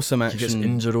 awesome He gets action,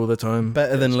 injured all the time.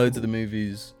 better than That's loads cool. of the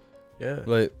movies. Yeah.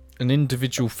 Like, An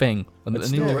individual thing. An I'd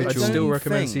individual. still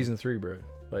recommend thing. season 3, bro.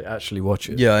 Like actually watch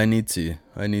it. yeah, I need to.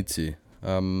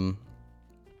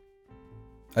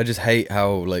 I just hate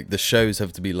how like the shows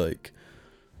have to be like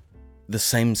the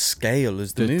same scale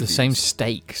as the movies. The same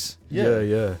stakes.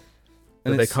 Yeah.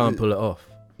 But they it's- can't pull it off.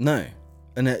 No,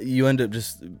 and you end up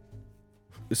just.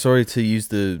 Sorry to use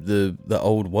the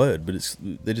old word, but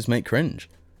they just make cringe.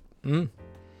 Mm.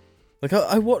 Like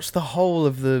I watched the whole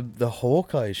of the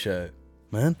Hawkeye show,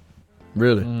 man.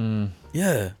 Really?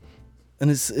 Yeah, and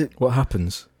it's What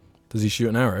happens? Does he shoot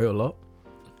an arrow a lot?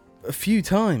 a few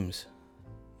times,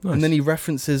 Nice. and then he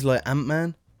references like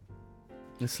Ant-Man.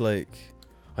 It's like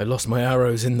I lost my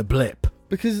arrows in the blip.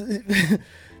 because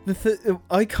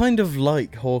I kind of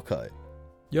like Hawkeye.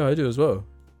 Yeah, I do as well.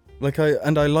 Like I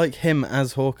like him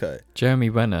as Hawkeye. Jeremy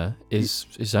Renner is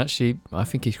actually, I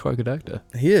think he's quite a good actor.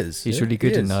 He is. He's Yeah, really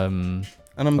good he in is. um.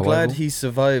 And I'm Arrival. glad he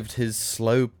survived his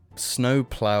slow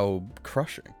snowplow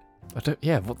crushing. I don't.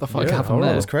 Yeah, what the fuck Yeah, happened That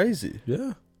there? was crazy.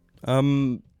 Yeah.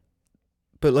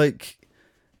 But like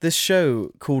this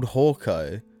show called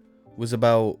Hawkeye was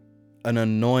about an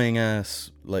annoying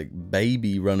ass like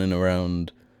baby running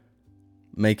around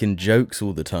making jokes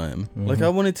all the time. Like Mhm. I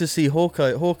wanted to see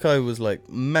Hawkeye. Hawkeye was like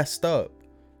messed up.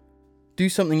 do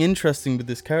something interesting with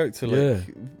this character, like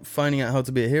finding out how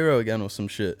to be a hero again or some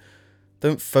shit.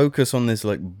 Don't focus on this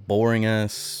like boring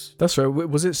ass. That's right.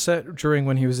 Was it set during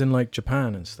when he was in like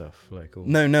Japan and stuff? Like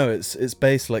No, it's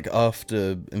based like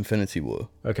after Infinity War.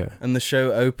 Okay. And the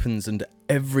show opens, and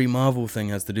every Marvel thing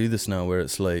has to do this now, where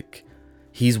it's like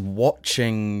he's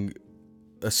watching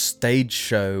a stage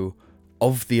show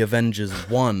of the Avengers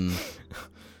 1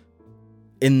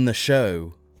 in the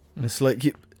show. It's like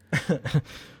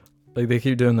like they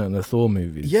keep doing that in the Thor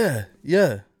movies.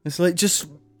 Yeah. It's like just.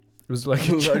 It was like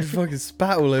I fucking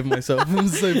spat all over myself. I'm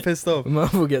so pissed off.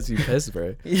 Marvel gets you pissed,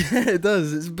 bro. Yeah, it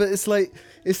does. But it's like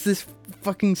it's this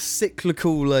fucking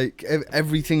cyclical. Like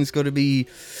everything's got to be.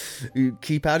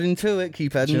 Keep adding to it.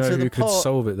 Keep adding Do you know to the who pot. could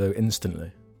solve it though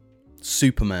instantly?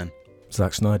 Superman.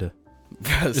 Zack Snyder.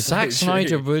 Zack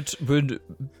Snyder would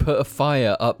put a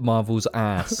fire up Marvel's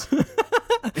ass.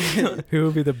 Who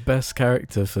would be the best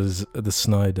character for the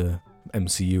Snyder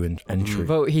MCU entry?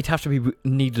 Well, he'd have to be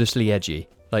needlessly edgy.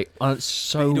 Like,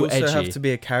 so He'd also edgy. have to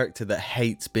be a character that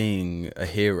hates being a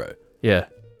hero. Yeah.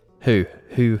 Who?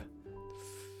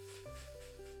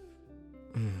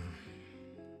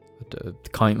 The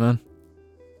Kite Man?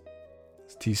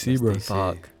 It's TC, bro. DC.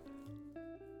 Fuck.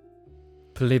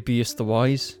 Polybius the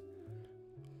Wise?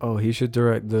 Oh, he should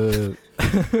direct the.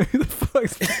 Who the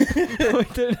fuck's? I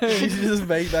don't know. You should just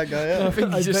make that guy I up.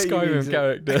 think he's a bet you Skyrim he's a-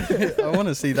 character. I want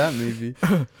to see that movie.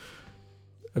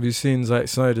 Have you seen Zack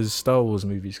Snyder's Star Wars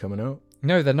movies coming out?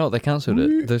 No, they're not. They cancelled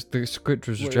it. The script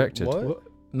was rejected. What?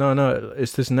 No,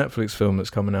 it's this Netflix film that's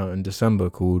coming out in December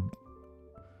called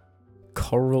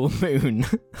Coral Moon.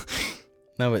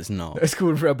 No, it's not. It's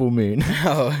called Rebel Moon.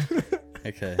 Oh,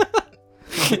 okay.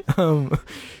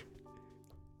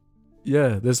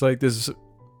 Yeah, there's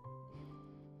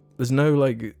no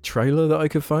like trailer that I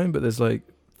could find, but there's like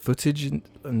footage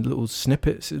and little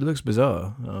snippets. It looks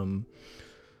bizarre.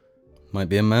 Might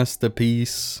be a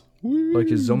masterpiece. Like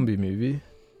a zombie movie.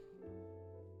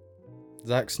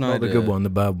 Zack Snyder. Not the good one, the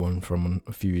bad one from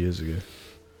a few years ago.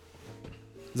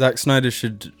 Zack Snyder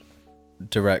should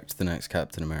direct the next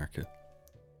Captain America.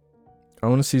 I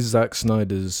want to see Zack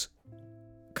Snyder's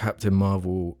Captain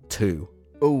Marvel 2.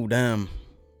 Oh, damn.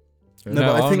 No, No, but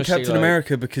I think honestly, Captain like-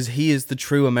 America, because he is the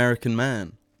true American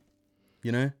man.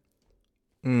 You know?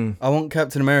 I want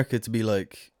Captain America to be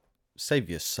like, save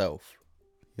yourself.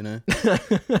 You know?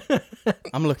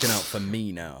 I'm looking out for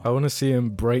me now. I want to see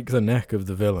him break the neck of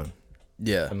the villain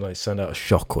Yeah. and like send out a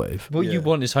shockwave. What Yeah. you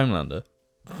want is Homelander.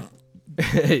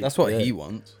 That's what he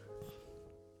wants.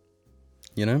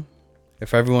 You know?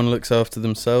 If everyone looks after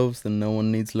themselves, then no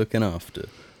one needs looking after.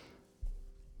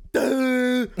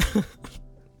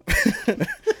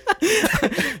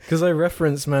 Because I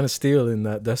referenced Man of Steel in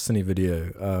that Destiny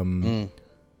video.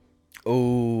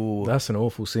 Oh. That's an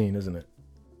awful scene, isn't it?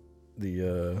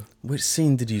 The Which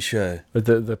scene did you show?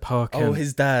 the park. Oh,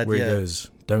 his dad, where yeah. he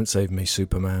goes, "Don't save me,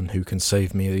 Superman. Who can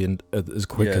save me as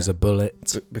quick Yeah. as a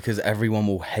bullet?" Because everyone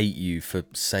will hate you for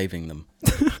saving them.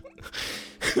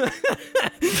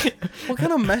 What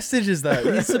kind of message is that?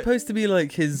 He's supposed to be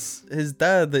like his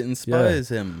dad that inspires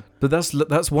him. But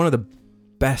that's one of the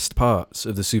best parts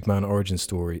of the Superman origin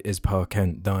story is Pa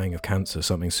Kent dying of cancer,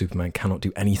 something Superman cannot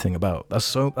do anything about.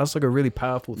 That's like a really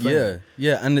powerful thing.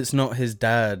 Yeah, and it's not his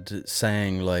dad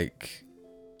saying like,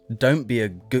 "Don't be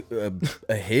a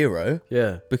hero,"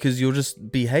 Yeah, because you'll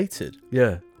just be hated.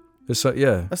 yeah. It's like,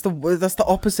 yeah. That's the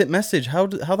opposite message. How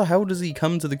the hell does he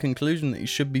come to the conclusion that he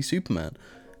should be Superman?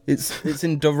 It's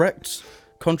in direct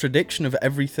contradiction of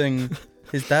everything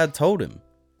his dad told him.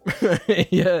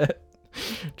 Yeah.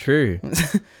 True.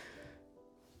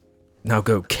 Now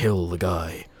go kill the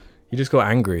guy. He just got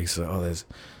angry. So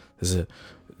there's a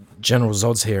General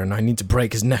Zod's here, and I need to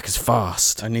break his neck as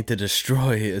fast. I need to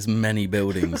destroy as many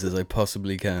buildings as I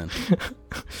possibly can.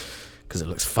 Because it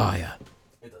looks fire.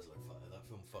 It does look fire. That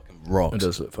film fucking rocks. It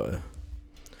does look fire.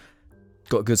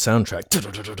 Got a good soundtrack.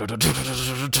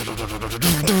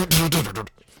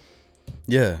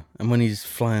 Yeah, and when he's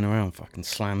flying around fucking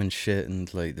slamming shit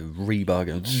and like the rebar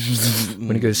going...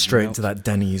 When he goes straight into that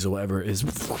Denny's or whatever it is.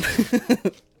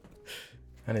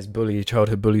 And his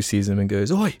childhood bully sees him and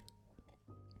goes, "Oi!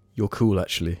 You're cool,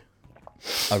 actually."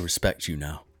 I respect you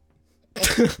now.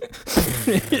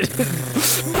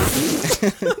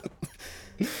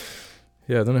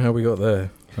 Yeah, I don't know how we got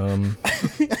there.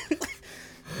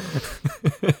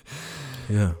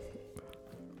 Yeah.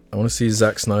 I want to see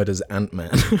Zack Snyder's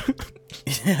Ant-Man.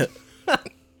 Yeah.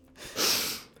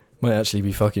 Might actually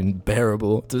be fucking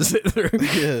bearable to sit through.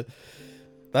 Yeah.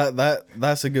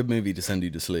 That's a good movie to send you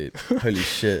to sleep. Holy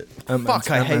shit! Ant-Man- Fuck,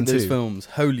 I hate Ant-Man those 2. films.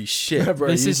 Holy shit! Bro,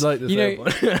 This you is- like the you third know-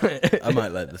 one. I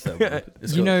might like the third one.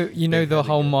 It's You got know big the head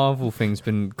whole again. Marvel thing's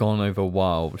been gone over a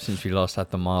while since we last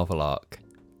had the Marvel arc,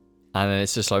 and then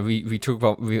it's just like we talk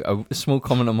about a small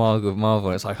comment on Marvel,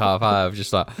 and it's like half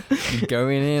just like you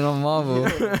going in on Marvel.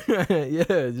 Yeah,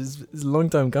 it's a long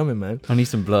time coming, man. I need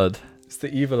some blood. It's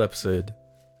the evil episode.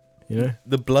 You know?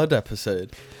 The blood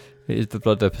episode. It is the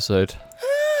blood episode.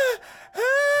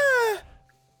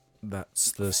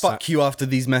 That's the Fuck you after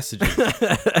these messages.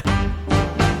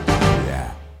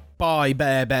 Bye,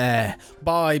 Bear Bear.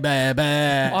 Bye, Bear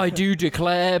Bear. I do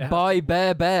declare, bye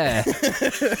Bear Bear.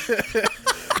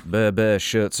 Bear Bear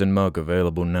shirts and mug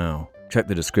available now. Check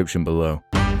the description below.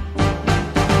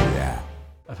 I've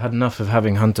had enough of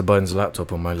having Hunter Biden's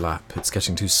laptop on my lap. It's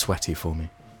getting too sweaty for me.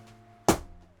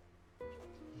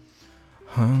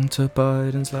 Hunter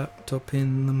Biden's laptop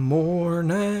in the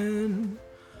morning.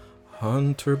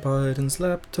 Hunter Biden's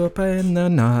laptop in the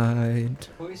night.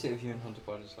 What is it with you and Hunter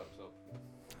Biden's laptop?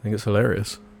 I think it's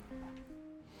hilarious.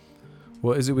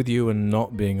 What is it with you and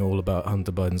not being all about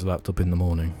Hunter Biden's laptop in the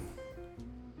morning?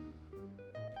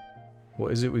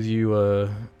 What is it with you,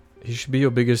 he should be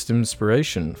your biggest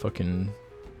inspiration. Fucking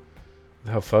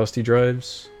how fast he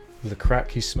drives, the crack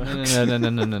he smokes.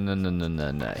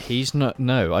 No. He's not.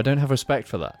 No, I don't have respect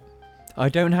for that. I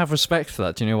don't have respect for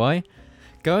that. Do you know why?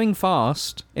 Going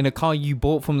fast in a car you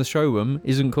bought from the showroom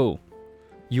isn't cool.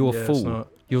 You're a Yeah, it's fool. not-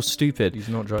 You're stupid. He's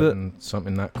not driving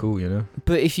something that cool, you know?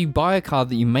 But if you buy a car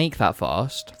that you make that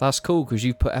fast, that's cool because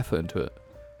you've put effort into it.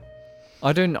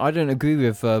 I don't agree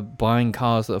with buying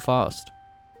cars that are fast.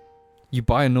 You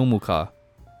buy a normal car.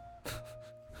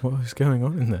 What is going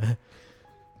on in there?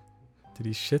 Did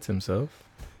he shit himself?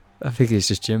 I think it's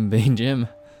just Jim being Jim.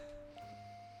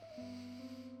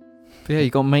 But yeah,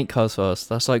 you gotta make cars fast.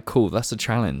 That's like cool. That's a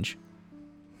challenge.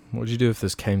 What would you do if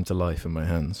this came to life in my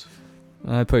hands?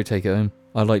 I'd probably take it home.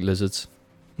 I like lizards.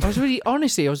 I was really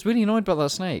annoyed about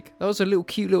that snake. That was a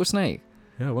cute little snake.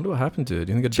 Yeah, I wonder what happened to it.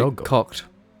 Do you think a dog got Cocked.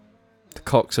 The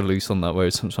cocks are loose on that way.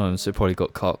 Sometimes it probably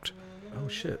got cocked. Oh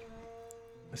shit.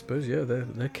 I suppose, yeah,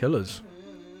 they're killers.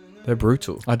 They're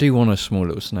brutal. I do want a small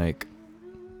little snake.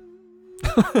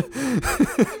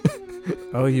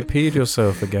 Oh, you peed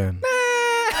yourself again.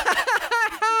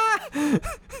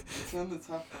 Turn the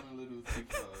tap on a little too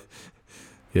fast.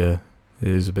 Yeah, it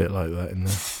is a bit like that in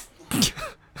there.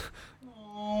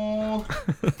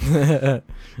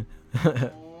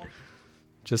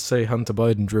 Just say Hunter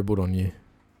Biden dribbled on you.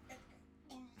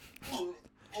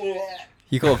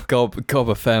 You got to gob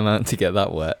a fair amount to get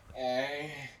that wet.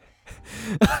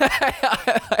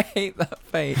 I hate that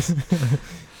face.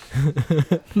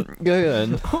 Go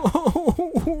on.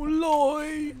 Oh,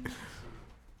 Lloyd.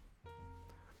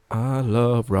 I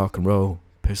love rock and roll.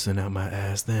 Pissing out my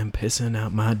ass, then pissing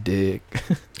out my dick.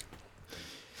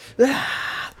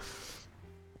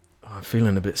 I'm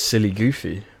feeling a bit silly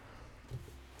goofy.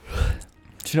 Do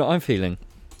you know what I'm feeling?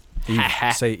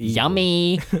 Say evil.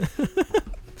 Yummy.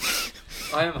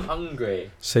 I am hungry.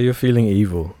 Say you're feeling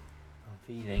evil.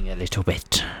 I'm feeling a little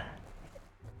bit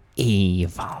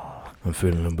evil. I'm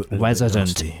feeling a bit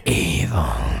Resident nasty. evil.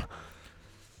 I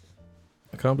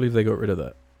can't believe they got rid of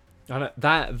that. I know,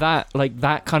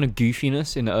 that kind of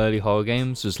goofiness in the early horror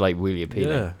games was like really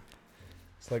appealing. Yeah.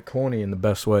 It's like corny in the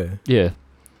best way. Yeah.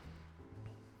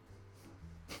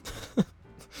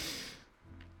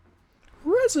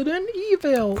 Resident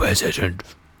Evil. Resident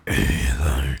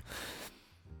Evil.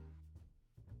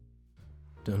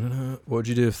 What would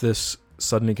you do if this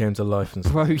suddenly came to life and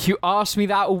Bro, you asked me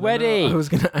that already. I was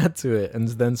going to add to it and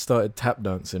then started tap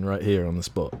dancing right here on the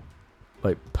spot.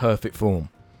 Like perfect form.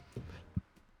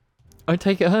 I'd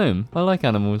take it home. I like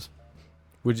animals.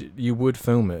 You would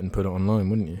film it and put it online,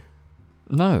 wouldn't you?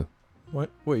 No. What?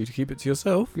 You'd keep it to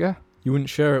yourself? Yeah. You wouldn't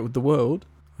share it with the world?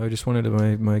 I just wanted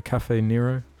my Cafe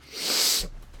Nero.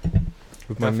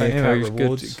 With my meerkat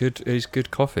rewards. It's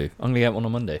good coffee. I'm gonna get one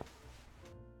on Monday.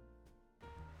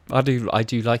 I do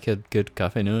like a good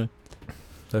cafe Nero.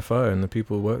 They're fire and the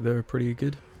people who work there are pretty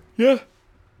good. Yeah.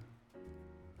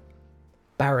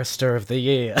 Barrister of the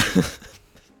year.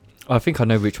 I think I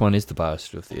know which one is the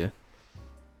barrister of the year.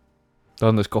 The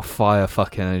one that's got fire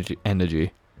fucking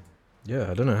energy.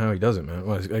 Yeah, I don't know how he does it, man.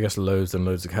 Well, I guess loads and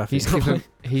loads of caffeine.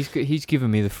 He's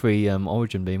given me the free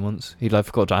Origin bean once. He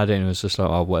forgot to add it and it was just like,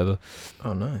 oh, whatever.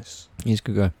 Oh, nice. He's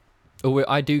good go. Oh,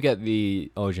 I do get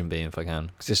the Origin bean if I can.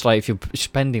 Because it's like if you're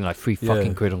spending like £3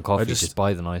 fucking quid on coffee, just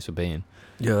buy the nicer bean.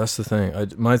 Yeah, that's the thing.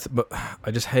 But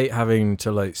I just hate having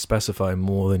to like specify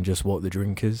more than just what the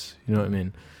drink is. You know what I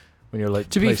mean? when you're like.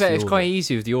 To be place fair, the it's order. quite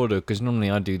easy with the order because normally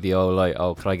I do the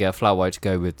can I get a flat white to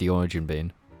go with the origin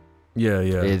bean? Yeah.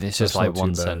 It's just That's like not too one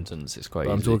bad. sentence. It's quite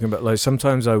But easy. I'm talking about like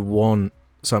sometimes I want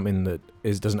something that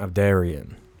doesn't have dairy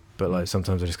in, but like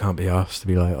sometimes I just can't be asked to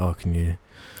be like, oh, can you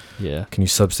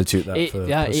substitute that for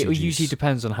pussy It juice? usually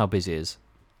depends on how busy it is.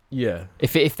 Yeah.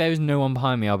 If there was no one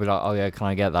behind me, I'll be like, oh yeah, can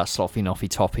I get that sloppy noffy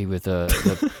toppy with the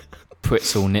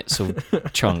Pritzel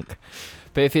Nitzel chunk?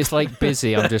 But if it's like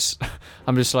busy, I'm just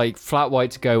like flat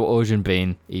white to go, origin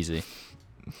bean, easy.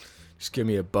 Just give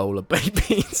me a bowl of baked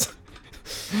beans.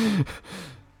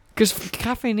 Because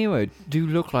Cafe Nero do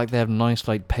look like they have nice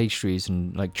like pastries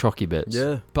and like chocky bits.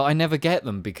 Yeah. But I never get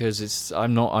them because it's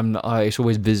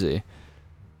always busy.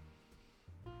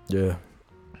 Yeah.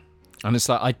 And it's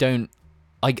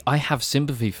like I have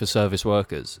sympathy for service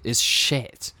workers. It's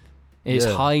shit. It's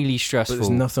Yeah. highly But stressful. there's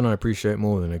nothing I appreciate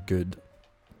more than a good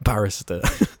barista.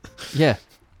 Yeah.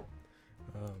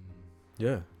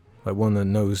 Yeah. Like one that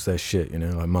knows their shit,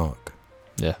 like Mark.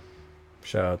 Yeah.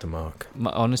 Shout out to Mark.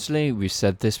 Honestly, we've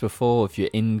said this before. If you're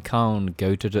in Caen,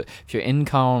 if you're in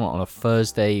Caen on a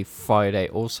Thursday, Friday,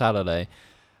 or Saturday,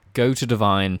 go to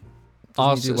Divine.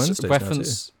 Doesn't he do Wednesdays now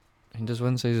reference. He does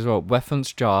Wednesdays as well.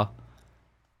 Reference Jar,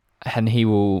 and he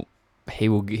will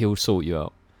sort you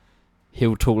out.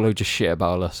 He'll talk loads of shit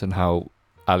about us and how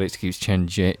Alex keeps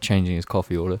changing his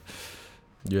coffee order.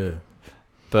 Yeah.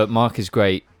 But Mark is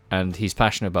great, and he's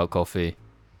passionate about coffee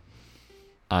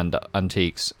and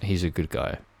antiques. He's a good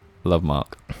guy. Love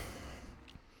Mark.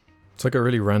 It's like a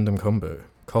really random combo.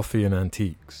 Coffee and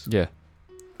antiques. Yeah.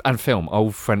 And film,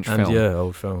 old French And film. yeah,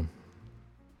 old film.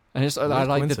 And it's I What a like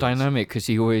the coincidence. dynamic because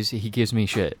he gives me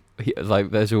shit.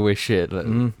 There's always shit. Like,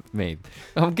 me.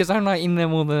 Because I'm like in there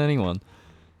more than anyone.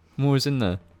 More is in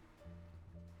there.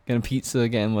 Getting pizza,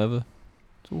 getting whatever.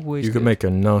 It's always You could good. make a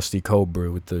nasty cold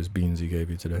brew with those beans he gave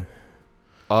you today.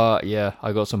 Yeah,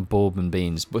 I got some bourbon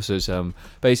beans. So it's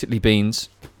basically beans,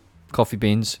 coffee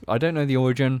beans. I don't know the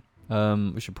origin.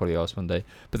 We should probably ask one day.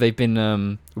 But they've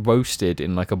been roasted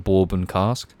in like a bourbon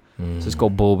cask. So it's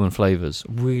got bourbon flavours.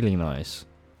 Really nice.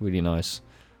 Really nice.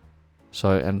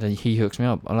 So, and then he hooks me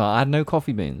up. And I had no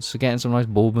coffee beans. So getting some nice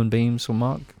bourbon beans from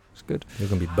Mark. It's good. You're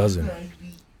going to be buzzing.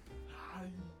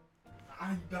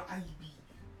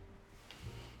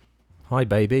 Hi,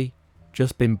 baby.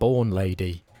 Just been born,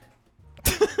 lady.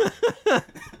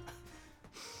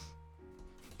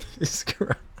 It's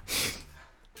great.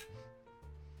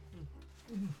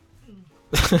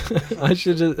 I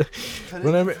should just...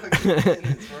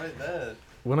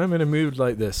 When I'm in a mood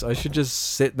like this, I should just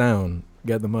sit down,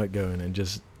 get the mic going, and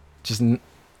just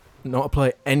not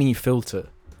apply any filter.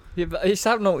 Yeah, but it's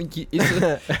that not...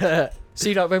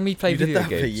 See, like when we play You did video that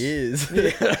games... for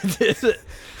years.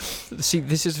 See,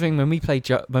 this is the thing. When we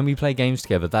play games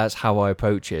together, that's how I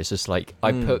approach it. It's just like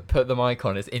I put the mic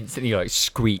on, it's instantly like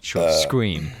screech or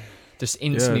scream, just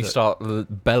instantly start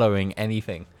bellowing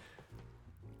anything.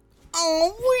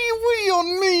 Oh, wee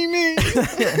on Mimi.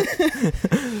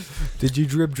 Did you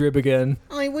drib again?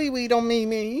 I wee on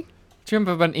Mimi. Do you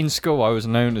remember when in school I was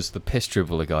known as the piss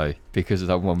dribbler guy because of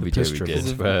that one video piss we dribbler.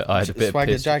 did where I had a bit of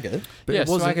Swagger piss. Jagger. But Yeah, it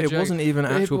wasn't. Swagger It Jag- wasn't even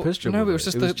actual It- piss dribble. no, it was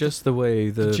just the way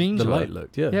the jeans light light.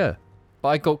 looked. Yeah. Yeah,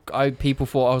 but people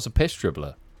thought I was a piss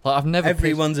dribbler. Like I've never.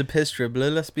 Everyone's a piss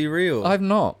dribbler, let's be real. I'm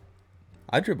not.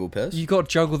 I dribble piss. You got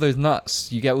to juggle those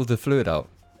nuts. You get all the fluid out.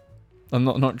 I'm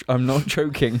not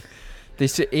joking.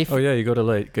 Oh yeah, you got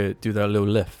to go do that little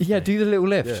lift. Yeah, do the little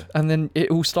lift, Yeah. and then it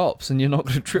all stops, and you're not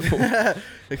going to triple.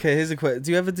 Okay, here's a question.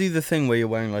 Do you ever do the thing where you're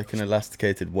wearing like an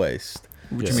elasticated waist?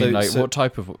 What do Yeah. you mean? So- What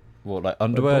type of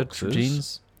underwear, boxers?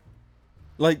 jeans?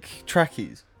 Like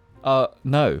trackies?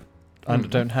 No, I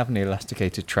don't have any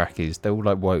elasticated trackies. They're all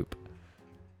like wope.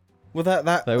 Well,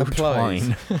 that They're all applies.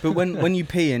 twine. But when you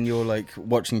pee and you're like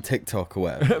watching TikTok or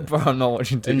whatever, Bro, I'm not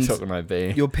watching TikTok when I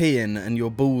be. you're peeing and your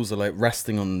balls are like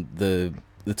resting on the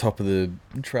top of the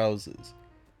trousers.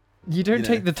 You don't you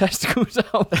take know. the testicles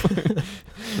out.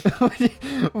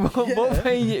 What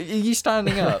way are you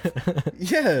standing up?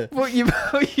 Yeah, What you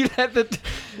let the?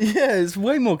 yeah, it's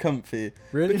way more comfy.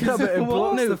 Really? Because No, but it what?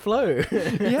 blocks No. the flow.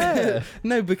 Yeah.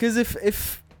 No, because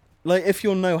if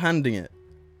you're no-handing it,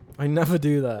 I never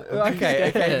do that.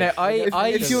 Okay. No,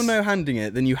 if you're no-handing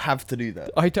it, then you have to do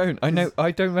that. I don't. I know.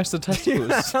 I don't rest the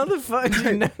testicles. How the fuck do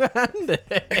you never hand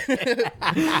it?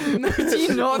 Do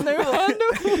you not know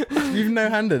handle? You've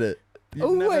no-handed it.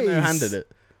 You've never Always. no-handed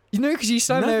it. You know, because you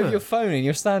stand there with Never. your phone and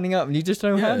you're standing up and you just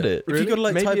don't hand it. If you gotta,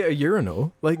 like, maybe type- at a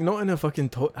urinal, like not in a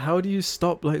fucking. How do you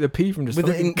stop like the pee from just With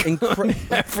fucking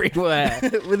everywhere?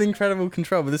 with incredible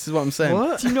control, but this is what I'm saying.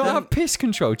 What? Do you not have piss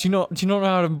control? Do you not know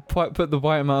how to put the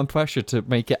right amount of pressure to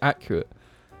make it accurate?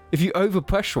 If you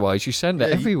overpressurize, you send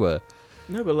it everywhere.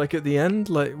 No, but like at the end,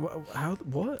 like how?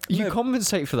 What? You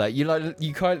compensate for that.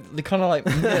 You kind of like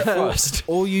thrust.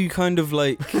 Or you kind of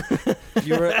like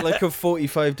you're at like a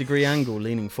 45-degree angle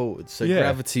leaning forward, so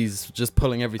gravity's just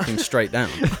pulling everything straight down.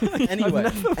 Anyway,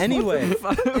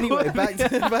 back to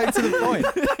the point.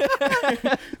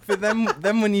 But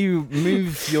then when you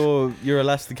move your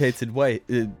elasticated weight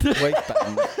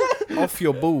band off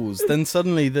your balls, then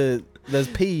suddenly there's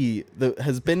pee that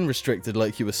has been restricted,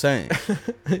 like you were saying,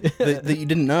 that you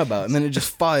didn't know about, and then it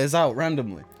just fires out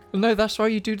randomly. No, that's why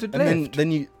you do the lift. And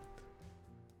then you...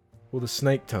 Well, the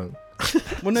snake tongue.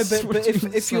 Well, no, but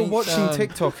if you're watching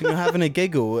TikTok and you're having a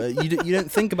giggle, you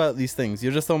don't think about these things.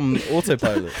 You're just on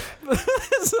autopilot.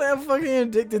 It's like how fucking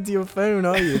addicted to your phone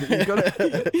are you?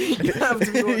 That you have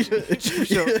to be watching YouTube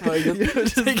shots while you're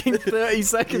just taking 30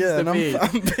 seconds to pee.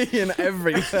 I'm peeing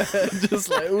everywhere. Just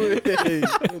like,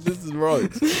 this is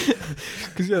right.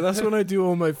 Because that's when I do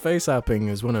all my face apping,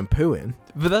 is when I'm pooing.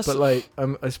 But like,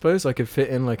 I suppose I could fit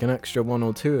in like an extra 1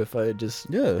 or 2 if I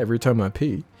just every time I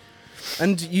pee.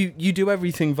 And you do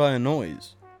everything via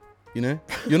noise, you know?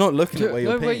 You're not looking at where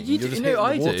you're peeing. You're just hitting the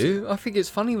water. Do. I think it's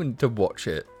funny to watch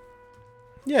it.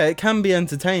 Yeah, it can be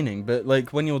entertaining, but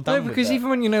like when you're done with because even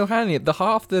when you know handling it,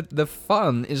 the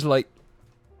fun is like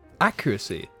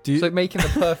accuracy. It's like making the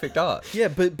perfect art. Yeah,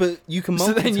 but you can multitask.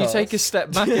 So then you take a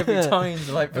step back every time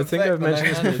to like I think I've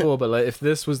mentioned this before, but like if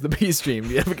this was the pee stream,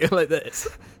 do you ever go like this?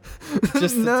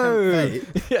 Just no.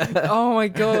 Yeah. Oh my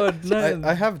god, no.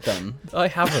 I have done. I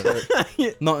haven't.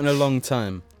 Not in a long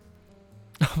time.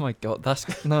 Oh my god,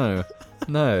 that's no.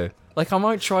 Like I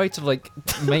might try to like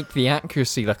make the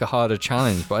accuracy like a harder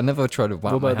challenge, but I never try to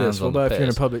wrap my hands on the piss. What about if you're in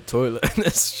a public toilet and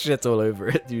there's shit all over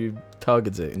it? Do you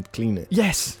target it and clean it?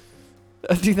 Yes.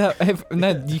 I do that.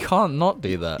 No, you can't not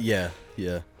do that. Yeah.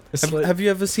 Have you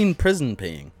ever seen prison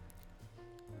peeing?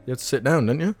 You have to sit down,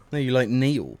 don't you? No, you like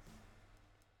kneel.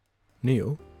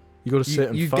 Kneel? You got to sit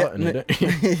and fart in it, don't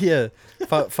you? Yeah,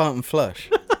 fart and flush.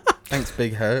 Thanks,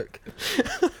 Big Herc.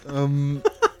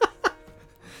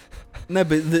 No,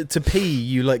 but to pee,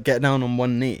 you like get down on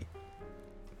one knee,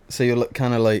 so you're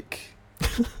kind of like.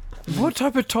 What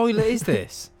type of toilet is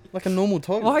this? Like a normal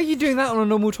toilet. Why are you doing that on a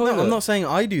normal toilet? No, I'm not saying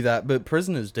I do that, but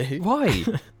prisoners do. Why?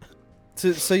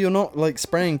 So you're not like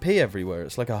spraying pee everywhere.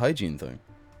 It's like a hygiene thing.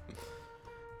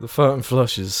 The fart and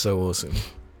flush is so awesome.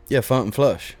 Yeah, fart and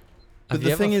flush. But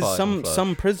the thing is,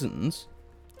 some prisons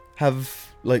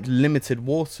have like limited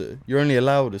water. You're only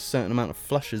allowed a certain amount of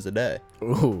flushes a day.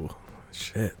 Oh,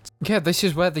 shit. Yeah, this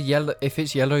is where the yellow. If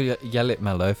it's yellow, yell it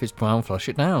mellow. If it's brown, flush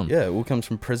it down. Yeah, it all comes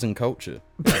from prison culture.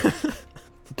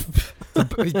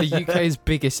 the UK's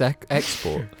biggest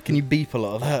export. Can you beep a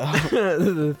lot of that out?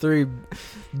 The 3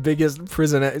 biggest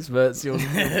prison experts you'll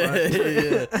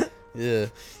Yeah.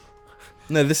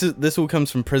 No, this all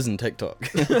comes from prison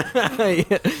TikTok.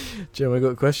 Jim, I got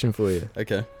a question for you.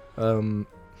 Okay.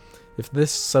 If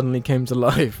this suddenly came to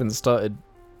life and started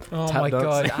oh my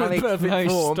god, Alex,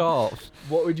 no, stop.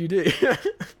 What would you do?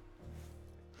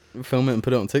 Film it and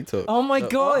put it on TikTok. Oh my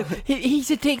god, he's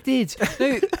addicted.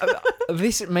 No,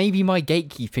 this maybe my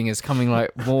gatekeeping is coming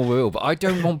like more real, but I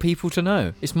don't want people to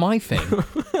know. It's my thing.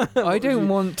 I don't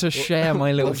want to share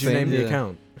my little thing. What would you name the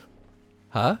account?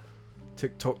 Huh?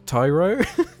 TikTok Tyro?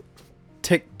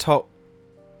 TikTok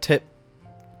tip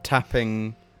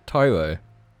tapping Tyro.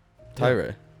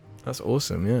 That's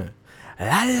awesome, yeah.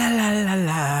 La la la la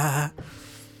la.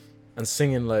 And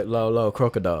singing like Lao Lao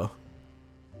Crocodile.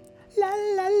 La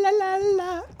la la la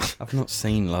la. I've not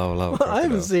seen Lao Lao Crocodile. I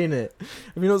haven't seen it.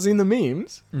 Have you not seen the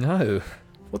memes? No.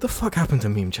 What the fuck happened to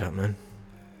Meme Chat, man?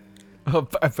 Oh,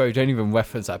 bro, don't even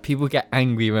reference that. People get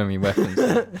angry when we reference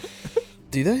it.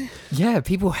 Do they? Yeah,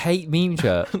 people hate Meme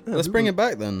Chat. Let's bring it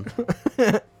back then.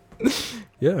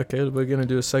 Yeah, okay, we're going to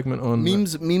do a segment on...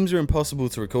 Memes are impossible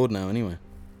to record now anyway.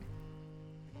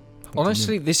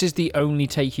 Honestly, this is the only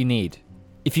take you need.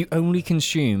 If you only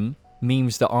consume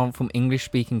memes that aren't from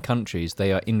English-speaking countries,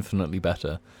 they are infinitely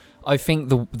better. I think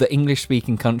the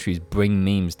English-speaking countries bring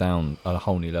memes down a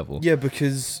whole new level. Yeah,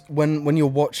 because when you're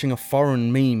watching a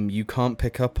foreign meme, you can't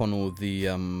pick up on all the...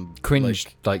 cringe,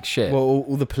 like shit. Well,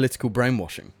 all the political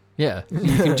brainwashing. Yeah,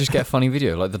 you can just get a funny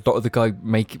video, like the guy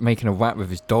making a rap with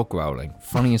his dog growling.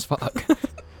 Funny as fuck.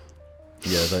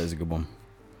 Yeah, that is a good one.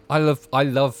 I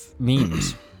love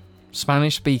memes.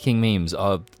 Spanish-speaking memes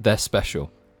they're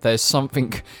special. There's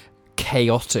something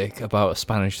chaotic about a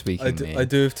Spanish-speaking meme. I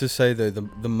do have to say though,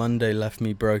 the Monday Left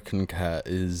Me Broken Cat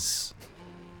is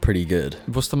pretty good.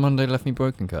 What's the Monday Left Me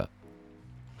Broken Cat?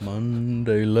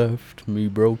 Monday left me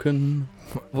broken.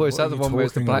 What is that the one where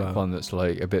it's the black one that's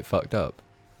like a bit fucked up?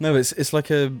 No, it's like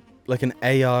an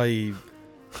AI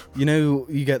You know,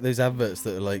 you get those adverts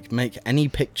that are like, make any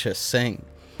picture sing.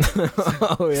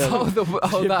 Oh yeah.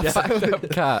 That fucked up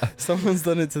cat. Someone's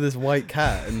done it to this white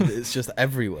cat, and it's just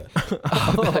everywhere.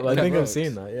 I think I've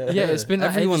seen that. Yeah. Yeah, it's been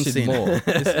Everyone's edited seen more.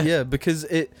 it. Yeah, because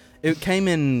it came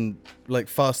in like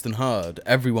fast and hard.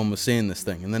 Everyone was seeing this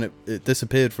thing, and then it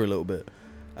disappeared for a little bit,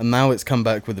 and now it's come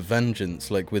back with a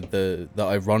vengeance, like with the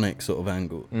ironic sort of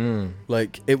angle.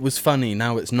 Like, it was funny,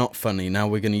 now it's not funny. Now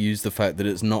we're going to use the fact that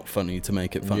it's not funny to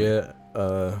make it funny. Yeah.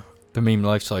 The meme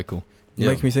life cycle. You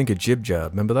make me think of Jib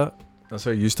Jab. Remember that? That's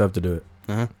how you used to have to do it.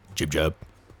 Jib Jab.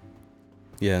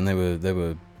 Yeah, and they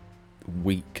were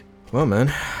weak. Well, man,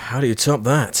 how do you top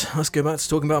that? Let's go back to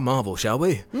talking about Marvel, shall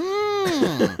we?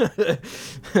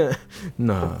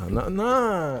 Nah.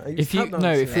 If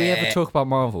we ever talk about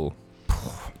Marvel,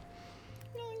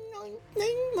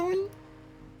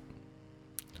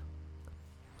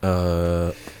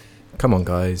 come on,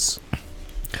 guys.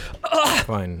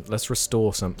 Fine, let's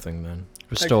restore something then.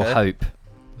 restore hope.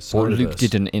 What Luke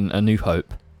didn't in A New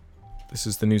Hope. This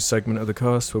is the new segment of the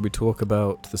cast where we talk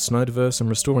about the Snyderverse and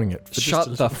restoring it.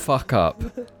 Shut the fuck up.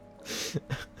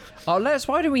 Why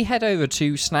don't we head over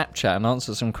to Snapchat and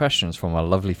answer some questions from our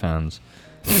lovely fans?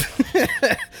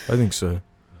 I think so.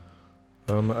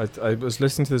 I was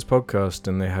listening to this podcast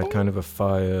and they had kind of a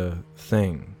fire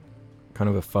thing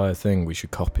we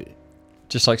should copy.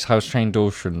 Just like how Shane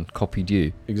Dawson copied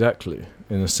you. Exactly,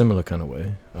 in a similar kind of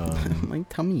way. My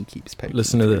tummy keeps poking.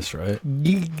 Listen to this, right?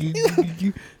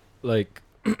 Like,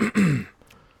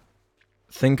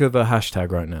 think of a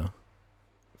hashtag right now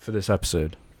for this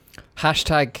episode.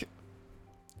 Hashtag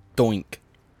Doink.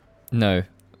 No.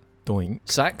 Doink.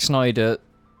 Zack Snyder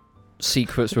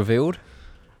secrets revealed.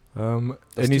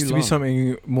 It needs to be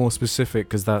something more specific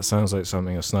because that sounds like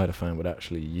something a Snyder fan would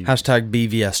actually use. Hashtag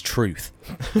BVS Truth.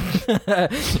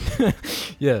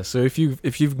 Yeah, so if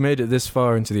you've made it this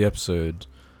far into the episode,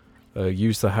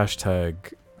 use the hashtag.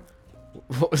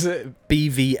 What was it?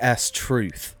 BVS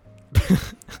Truth.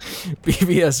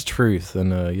 BVS Truth,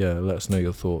 and let us know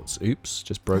your thoughts. Oops,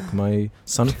 just broke my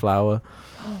sunflower.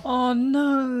 Oh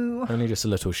no! Only just a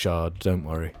little shard, don't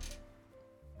worry.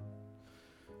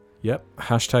 Yep,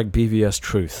 hashtag BVS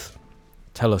Truth.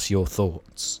 Tell us your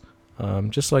thoughts.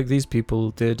 Just like these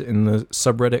people did in the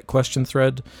subreddit question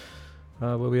thread,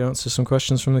 where we answer some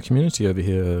questions from the community over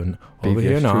here. And over BVS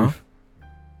here now. Truth.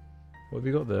 What have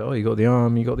you got there? Oh, you got the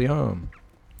arm.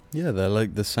 Yeah, they're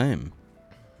like the same.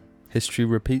 History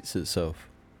repeats itself.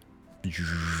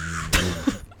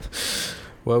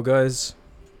 Well, guys,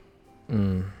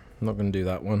 I'm not going to do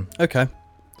that one. Okay.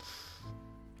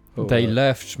 Oh, They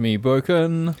left me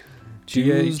broken.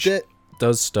 GH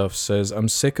does stuff says, I'm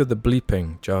sick of the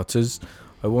bleeping, Jarters.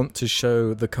 I want to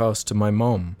show the cast to my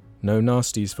mom. No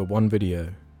nasties for one video.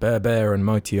 Bear and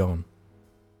Mighty on.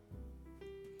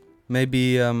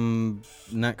 Maybe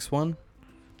next one?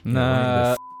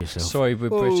 Nah. Sorry, we're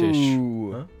British.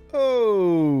 Huh?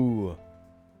 Oh.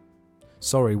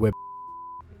 Sorry, we're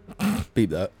Beep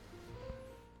that.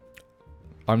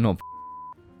 I'm not.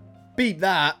 Beep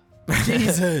that.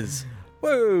 Jesus.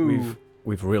 Whoa.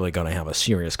 We've really got to have a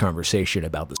serious conversation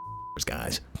about this,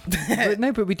 guys.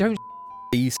 But we don't.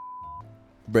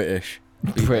 British.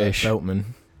 British. Beltman.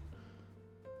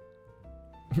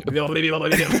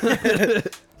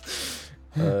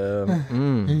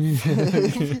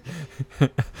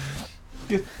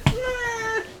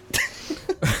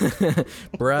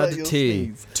 Brad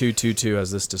T 222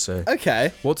 has this to say.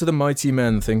 Okay. What do the mighty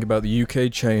men think about the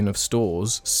UK chain of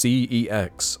stores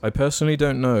CEX? I personally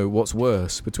don't know what's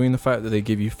worse between the fact that they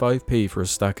give you 5p for a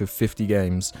stack of 50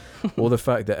 games or the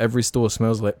fact that every store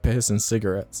smells like piss and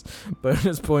cigarettes.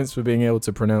 Bonus points for being able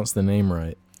to pronounce the name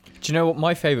right. Do you know what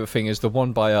my favourite thing is? The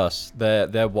one by us. Their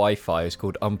Wi-Fi is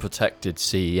called Unprotected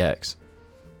CEX.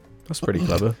 That's pretty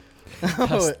clever.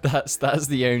 That's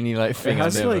the only thing. It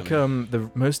has like the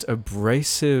most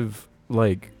abrasive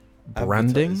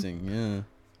branding.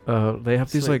 Yeah. They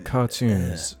have these like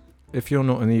cartoons. If you're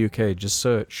not in the UK, just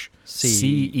search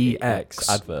CEX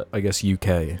advert. I guess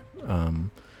UK.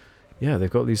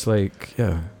 They've got these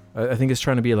I think it's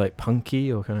trying to be like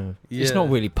punky or kind of. Yeah. It's not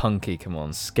really punky. Come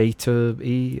on,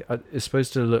 skater-y. It's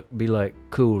supposed to be like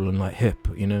cool and like hip,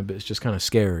 but it's just kind of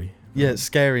scary. Yeah, it's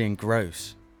scary and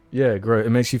gross. Yeah, great. It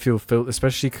makes you feel filthy,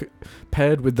 especially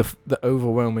paired with the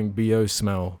overwhelming BO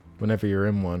smell whenever you're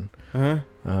in one. I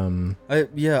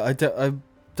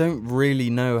don't really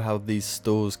know how these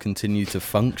stores continue to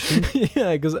function.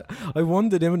 Yeah, because I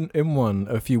wandered in one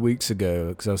a few weeks ago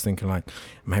because I was thinking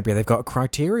maybe they've got a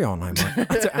Criterion I might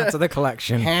add to the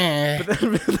collection. but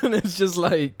then it's just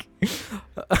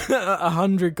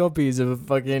 100 copies of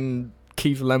fucking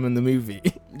Keith Lemon the movie.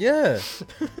 Yeah.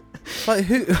 Like,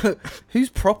 who's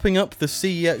propping up the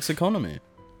CEX economy?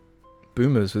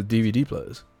 Boomers with DVD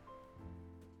players.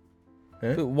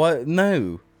 Yeah? But why?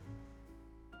 No.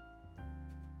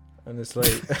 And it's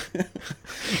like...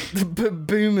 But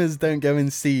boomers don't go in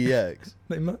CEX.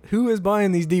 Who is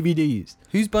buying these DVDs?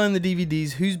 Who's buying the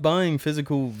DVDs? Who's buying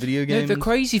physical video games? No, the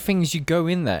crazy thing is you go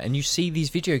in there and you see these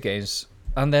video games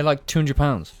and they're like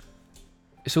 £200.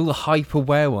 It's all the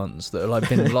hyperware ones that are like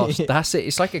been lost. That's it.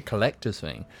 It's like a collector's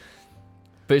thing.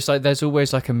 But it's like there's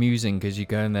always like amusing because you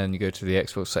go in there and you go to the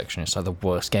Xbox section. It's like the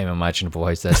worst game imaginable.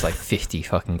 There's like 50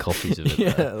 fucking copies of it.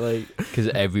 Yeah, like because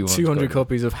everyone's 200 got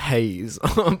copies of Haze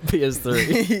on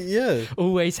PS3. Yeah.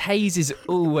 Always Haze is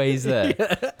always there.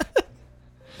 Yeah.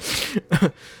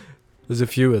 There's a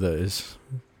few of those.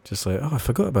 Just like, oh, I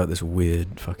forgot about this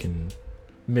weird fucking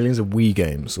millions of Wii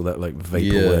games, all that like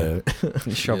vaporware,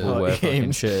 shovelware fucking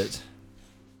games. shit.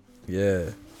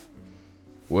 Yeah.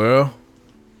 Well,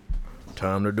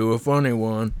 time to do a funny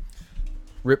one.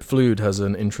 Rip Fluid has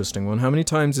an interesting one. How many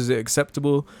times is it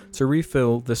acceptable to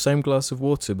refill the same glass of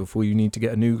water before you need to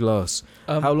get a new glass?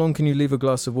 How long can you leave a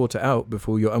glass of water out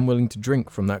before you're unwilling to drink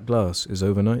from that glass? Is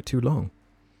overnight too long?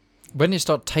 When it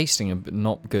starts tasting a bit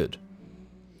not good.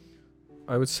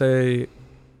 I would say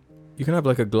you can have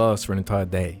like a glass for an entire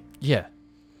day. Yeah.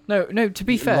 No, to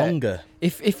be fair, Longer.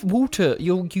 if water,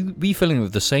 you refilling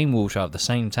with the same water out of the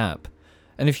same tap,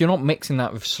 and if you're not mixing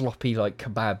that with sloppy like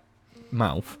kebab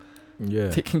mouth,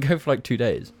 Yeah. it can go for like 2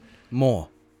 days. More.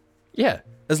 Yeah.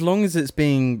 As long as it's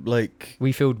being like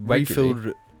Refilled regularly.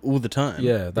 refilled all the time.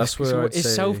 Yeah, that's where I'd it's say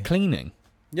self-cleaning.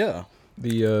 Yeah.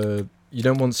 the you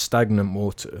don't want stagnant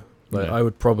water. Like No. I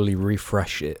would probably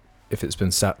refresh it if it's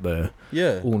been sat there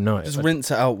Yeah. all night. Just rinse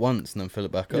it out once and then fill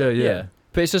it back up. Yeah.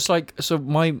 But it's just like, so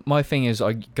my thing is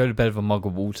I go to bed with a mug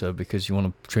of water because you want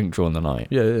to drink during the night.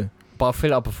 Yeah. But I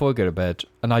fill it up before I go to bed,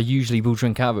 and I usually will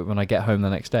drink out of it when I get home the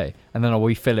next day, and then I'll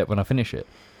refill it when I finish it.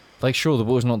 Like, sure, the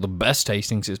water's not the best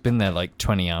tasting because it's been there like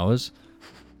 20 hours,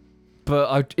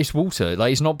 but it's water.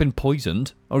 Like, it's not been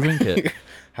poisoned. I'll drink it.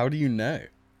 How do you know?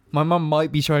 My mum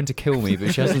might be trying to kill me,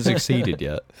 but she hasn't succeeded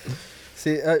yet.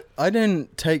 See, I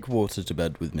don't take water to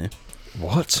bed with me.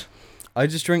 What? I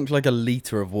just drink like a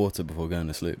litre of water before going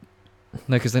to sleep.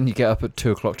 No, because then you get up at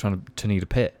 2 o'clock trying to need a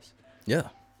piss. Yeah.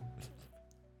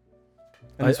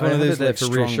 I have it there for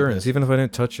reassurance, piss. even if I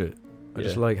don't touch it. I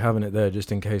just Yeah. like having it there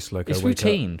just in case, like It's I wake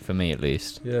routine for me, at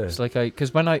least. up. Yeah. It's like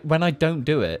because when I don't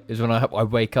do it is when I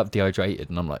wake up dehydrated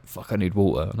and I'm like, fuck, I need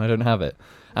water, and I don't have it.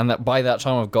 And that by that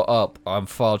time I've got up, I'm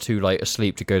far too late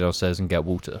asleep to go downstairs and get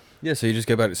water. Yeah, so you just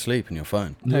go back to sleep and you're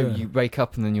fine. No, Yeah. you wake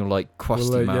up and then you're like crusty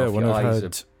Well, mouth, when your I've eyes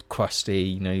had are crusty,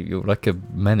 you know, you're like a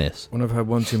menace. when I've had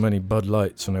one too many Bud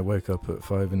Lights and I wake up at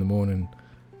 5 a.m,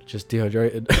 just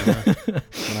dehydrated.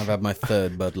 When I've had my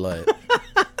third Bud Light.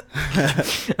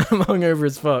 I'm hungover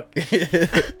as fuck.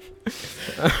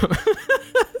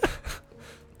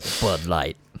 Bud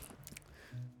Light.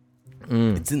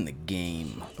 It's in the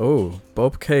game. Oh,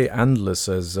 Bob K. Andler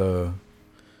says,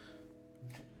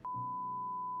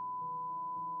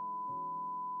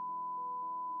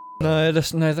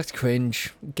 No, that's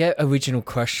cringe. Get original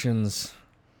questions.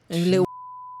 You little.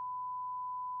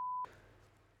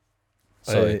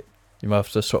 Sorry, you might have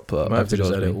to stop that. I might have to just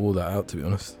Apologise edit me. all that out, to be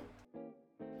honest.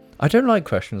 I don't like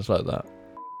questions like that.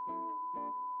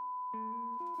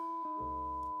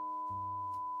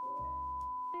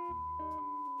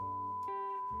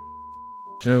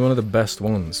 Do you know, one of the best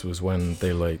ones was when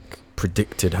they, like,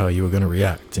 predicted how you were going to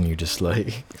react, and you just,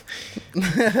 like... you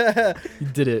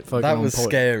did it fucking That on was point.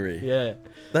 scary. Yeah.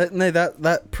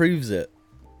 That proves it.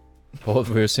 What,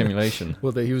 we're a simulation?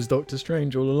 Well, that he was Doctor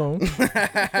Strange all along.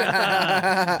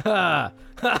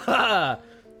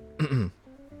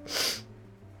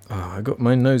 I got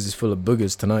my nose is full of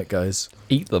boogers tonight, guys.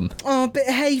 Eat them. Oh, a bit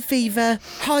of hay fever.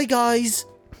 Hi, guys.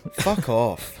 Fuck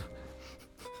off.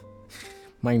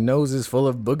 My nose is full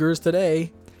of boogers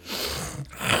today.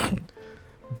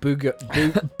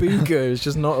 Booger is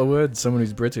just not a word someone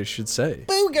who's British should say.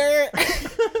 Booger.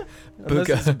 Unless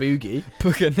it's boogie.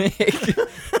 Booger Nick.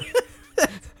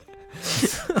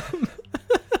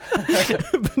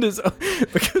 But it's,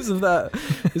 because of that,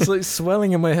 it's like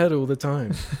swelling in my head all the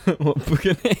time. What,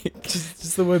 Booger Nick?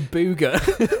 Just the word booger.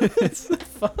 It's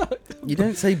fuck. You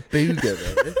don't say booger,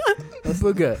 though.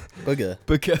 Booger. Booger.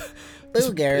 Booger.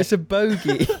 Booger. It's a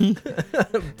bogey.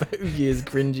 Bogey is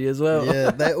cringy as well.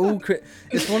 Yeah, they're all...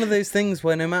 It's one of those things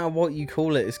where no matter what you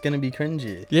call it, it's going to be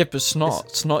cringy. Yeah, but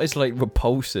snot. Snot is like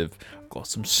repulsive. Got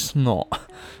some snot.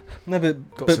 No, but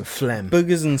Some phlegm.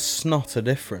 boogers and snot are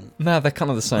different. Nah, they're kind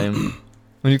of the same.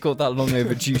 When you've got that long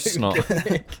overdue snot.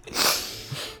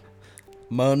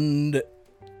 Mund.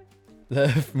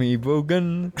 left me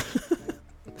broken.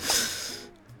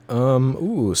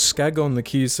 Skag on the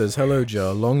Keys says, hello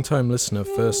Jar, long time listener,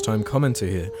 first time commenter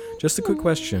here. Just a quick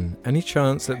question. Any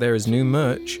chance that there is new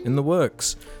merch in the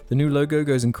works? The new logo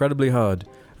goes incredibly hard,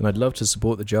 and I'd love to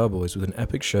support the Jar Boys with an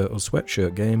epic shirt or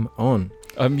sweatshirt game on.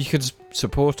 You could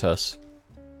support us.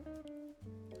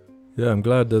 Yeah, I'm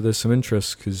glad that there's some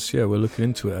interest, because, yeah, we're looking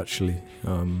into it, actually.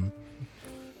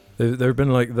 There have been,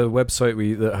 like, the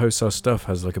website that hosts our stuff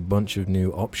has, like, a bunch of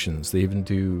new options. They even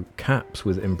do caps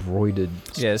with embroidered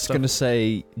Yeah, it's going to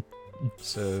say...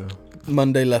 So...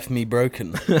 Monday left me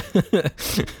broken.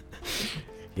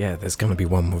 Yeah, there's going to be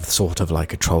one with sort of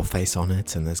like a troll face on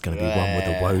it, and there's going to be one with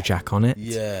a Wojak on it.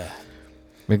 Yeah.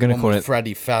 We're going to call it...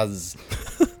 Freddy Faz.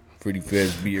 Freddy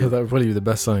Faz beer. That would probably be the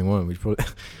best-selling one. We'd probably...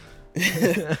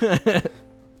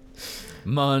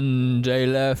 Monday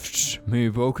left me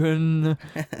broken.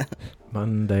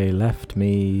 Monday left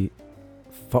me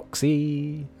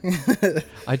foxy.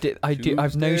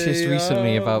 I've noticed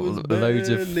recently about loads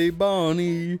of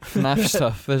Barney. FNAF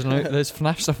stuff. There's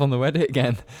FNAF stuff on the Reddit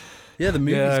again. Yeah, the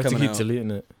movie's I have to coming keep out.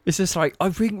 deleting it. It's just like, I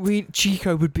think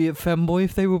Chico would be a femboy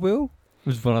if they were Will.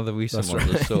 Was one of the recent That's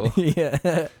ones I saw. Yeah.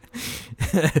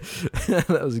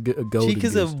 That was a golden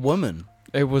Chica's a woman.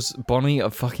 It was Bonnie, a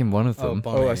fucking one of them.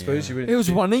 Bonnie, I suppose you would. It was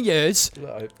one of yours.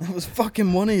 It was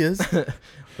fucking one of yours.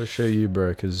 I'll show you,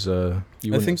 bro, because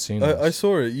you wouldn't have seen it. I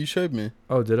saw it. You showed me.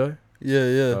 Oh, did I?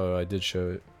 Yeah. Oh, I did show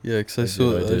it. Yeah, because I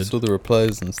did. saw the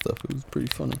replies and stuff. It was pretty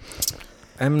funny.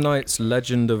 M. Knight's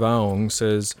Legend of Aong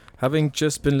says, having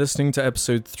just been listening to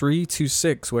episode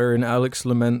 326, wherein Alex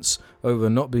laments over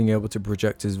not being able to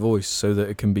project his voice so that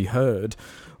it can be heard,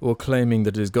 or claiming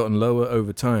that it has gotten lower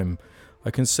over time, I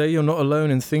can say you're not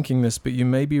alone in thinking this, but you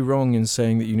may be wrong in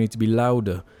saying that you need to be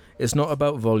louder. It's not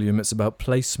about volume, it's about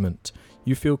placement.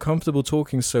 You feel comfortable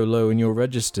talking so low in your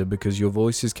register because your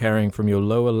voice is carrying from your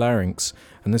lower larynx,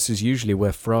 and this is usually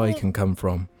where fry can come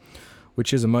from,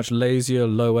 which is a much lazier,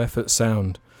 low-effort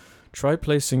sound. Try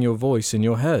placing your voice in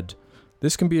your head.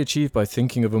 This can be achieved by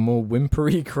thinking of a more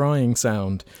whimpery, crying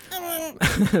sound.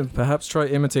 Perhaps try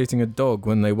imitating a dog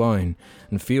when they whine,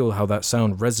 and feel how that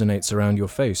sound resonates around your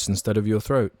face instead of your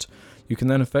throat. You can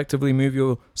then effectively move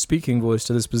your speaking voice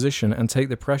to this position and take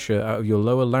the pressure out of your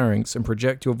lower larynx and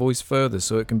project your voice further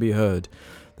so it can be heard.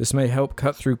 This may help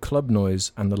cut through club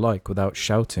noise and the like without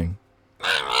shouting.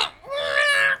 Are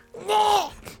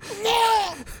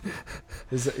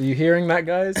you hearing that,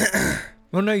 guys?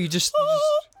 Well, no, you just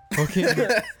fucking...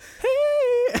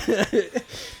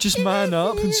 Just man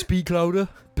up and speak louder,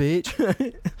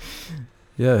 bitch.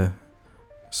 Yeah.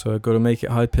 So I've got to make it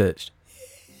high-pitched.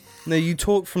 No, you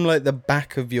talk from like the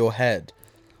back of your head.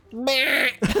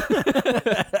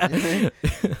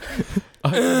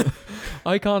 I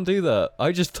can't do that.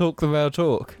 I just talk the way I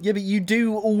talk. Yeah, but you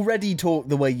do already talk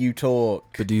the way you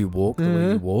talk. But do you walk the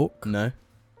way you walk? No.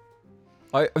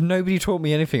 Nobody taught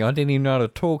me anything. I didn't even know how to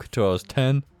talk until I was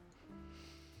 10.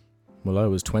 Well, I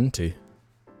was 20.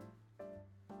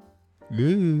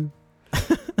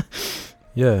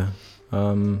 Yeah.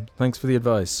 Thanks for the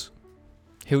advice.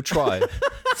 He'll try.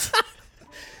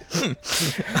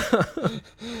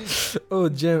 Oh,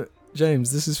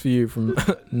 James, this is for you from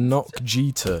Knock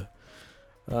Jeter.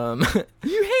 You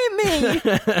hear me?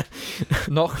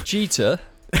 Knock Jeter?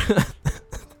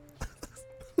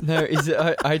 No, is it?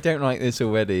 I don't like this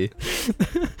already.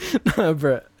 No,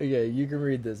 Brett. Okay, you can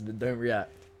read this, but don't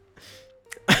react.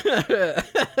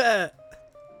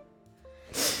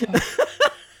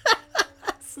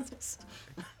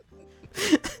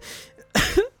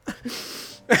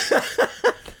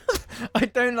 I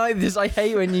don't like this. I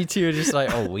hate when you two are just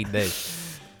like, oh, we know.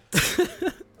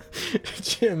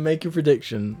 Jim, make a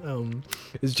prediction.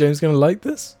 Is James going to like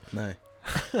this? No.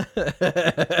 No,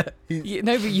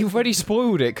 but you've already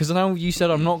spoiled it because now you said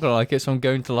I'm not going to like it, so I'm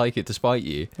going to like it despite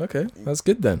you. Okay, that's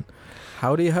good then.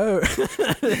 Howdy ho,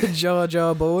 Jar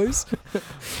Jar boys.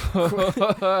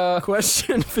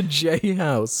 Question for J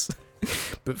House,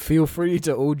 but feel free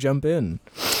to all jump in.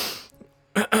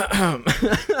 I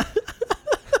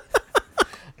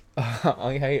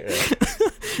hate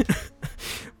it.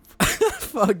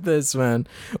 Fuck this, man.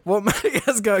 What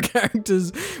Madagascar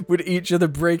characters would each of the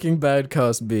Breaking Bad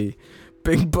cast be?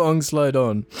 Bing bong, slide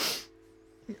on.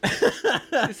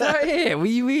 Is that it? Were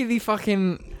you really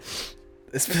fucking...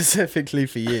 Specifically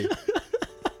for you.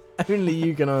 Only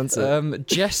you can answer.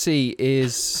 Jesse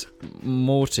is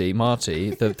Marty,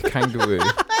 the kangaroo.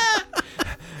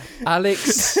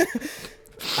 Alex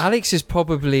is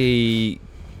probably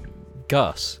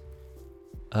Gus.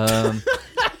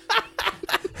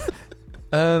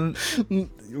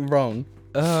 Wrong.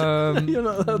 You're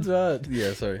not allowed to add.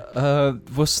 Yeah, sorry.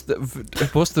 What's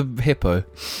the hippo?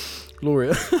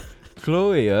 Gloria.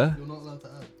 Gloria. You're not allowed to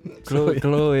add.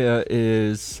 Gloria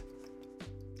is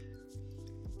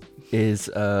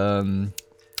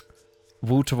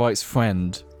Walter White's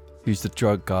friend, who's the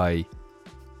drug guy.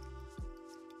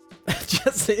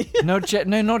 Jesse. No,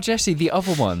 not Jesse. The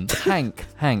other one, Hank.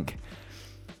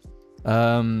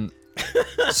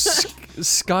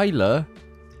 Skylar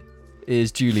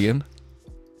is Julian.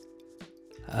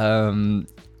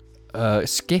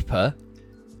 Skipper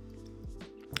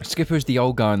is the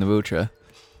old guy in the wheelchair.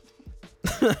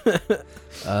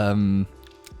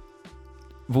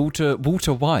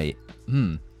 Walter White.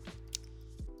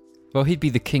 Well, he'd be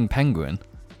the King Penguin.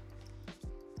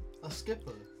 A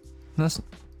Skipper.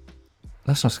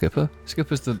 That's not Skipper.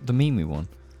 Skipper's the memey one.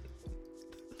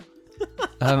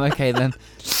 Okay then.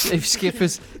 If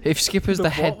Skipper's the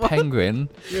head penguin.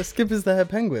 Yeah, Skipper's the head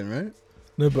penguin, right?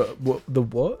 No, but what? The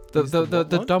what?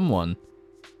 The dumb one.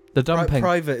 The dumb penguin.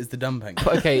 Private is the dumb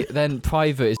penguin. Okay, then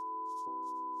Private is.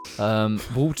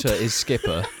 Walter is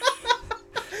Skipper.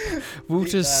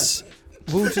 Walter's.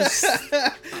 Walter.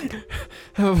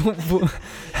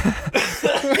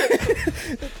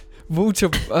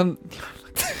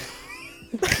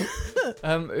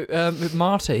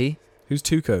 Marty. Who's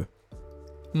Tuco?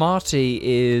 Marty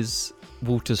is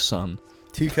Walter's son.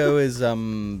 Tuco is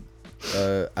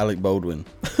Alec Baldwin.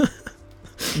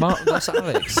 That's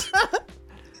Alex.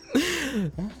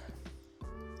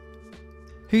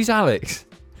 Who's Alex?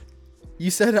 You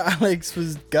said Alex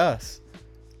was Gus.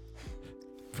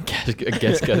 I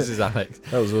guess Gus is Alex.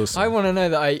 That was awesome. I want to know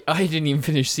that I didn't even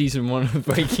finish season 1 of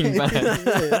Breaking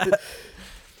Bad.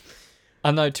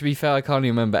 I know, to be fair, I can't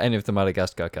even remember any of the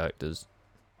Madagascar characters.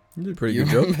 You did a pretty You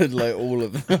good job. remembered like all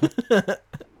of them.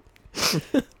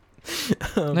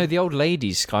 No, the old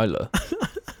lady's Skylar.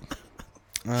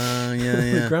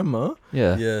 Yeah. The grandma.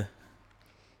 Yeah. Yeah.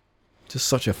 Just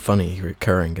such a funny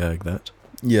recurring gag, that.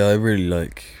 Yeah, I really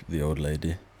like the old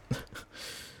lady.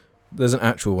 There's an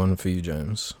actual one for you,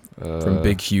 James. From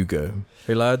Big Hugo.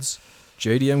 Hey lads,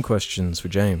 JDM questions for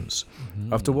James.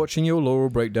 After watching your Laurel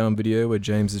breakdown video where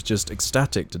James is just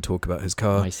ecstatic to talk about his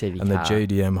car and the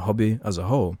JDM hobby as a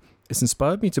whole, it's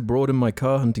inspired me to broaden my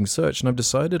car hunting search, and I've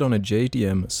decided on a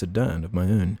JDM sedan of my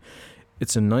own.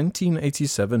 It's a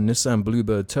 1987 Nissan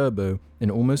Bluebird Turbo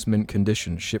in almost mint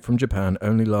condition, shipped from Japan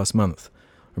only last month.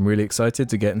 I'm really excited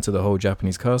to get into the whole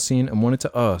Japanese car scene and wanted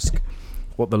to ask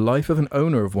what the life of an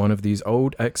owner of one of these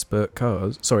old export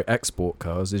cars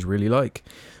is really like.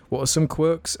 What are some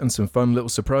quirks and some fun little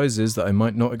surprises that I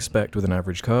might not expect with an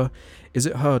average car? Is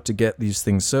it hard to get these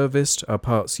things serviced? Are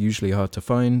parts usually hard to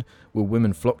find? Will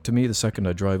women flock to me the second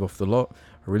I drive off the lot?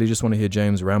 I really just want to hear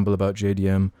James ramble about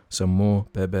JDM some more.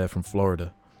 Bear from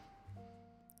Florida.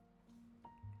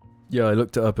 Yeah, I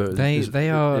looked it up. They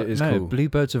are cool.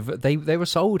 Bluebirds are they were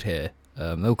sold here.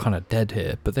 They were kind of dead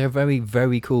here, but they're very,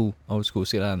 very cool old school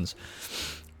sedans.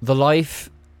 The life,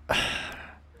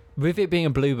 with it being a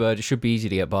Bluebird, it should be easy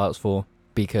to get parts for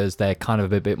because they're kind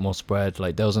of a bit more spread.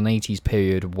 Like there was an 80s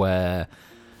period where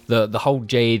the whole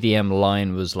JDM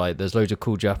line was like, there's loads of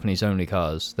cool Japanese only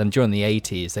cars. Then during the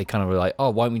 80s, they kind of were like, oh,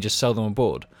 why don't we just sell them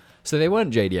abroad? So they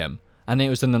weren't JDM. And it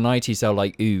was in the 90s, they were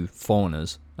like, ooh,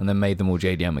 foreigners, and then made them all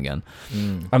JDM again.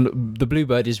 And the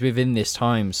Bluebird is within this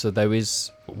time, so there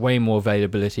is way more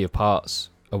availability of parts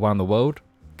around the world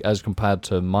as compared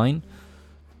to mine,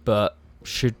 but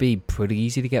should be pretty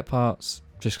easy to get parts,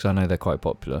 just because I know they're quite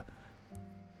popular.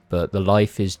 But the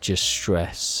life is just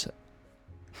stress.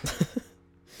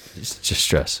 It's just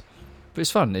stress. But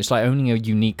it's fun. It's like owning a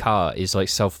unique car is like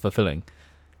self-fulfilling.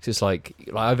 It's like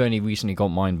I've only recently got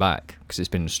mine back because it's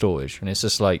been in storage, and it's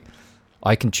just like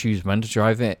I can choose when to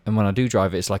drive it, and when I do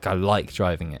drive it, it's like I like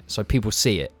driving it. So people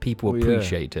see it, people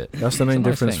appreciate it. That's the main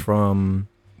difference from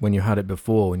when you had it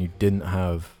before, when you didn't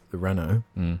have the Renault.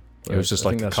 It was just I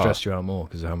like think that stressed you out more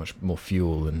because of how much more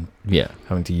fuel and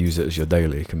having to use it as your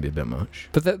daily can be a bit much.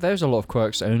 But there's a lot of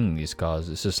quirks to owning these cars.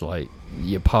 It's just like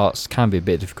your parts can be a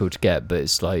bit difficult to get, but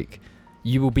it's like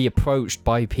you will be approached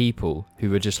by people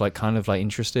who are just like kind of like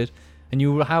interested, and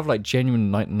you will have like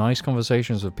genuine like nice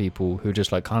conversations with people who are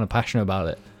just like kind of passionate about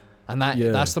it. And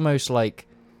that's the most like,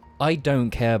 I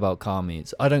don't care about car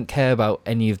meets. I don't care about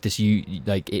any of this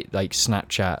like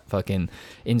Snapchat, fucking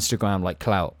Instagram like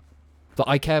clout. But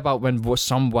I care about when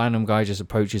some random guy just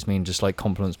approaches me and just like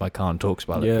compliments my car and talks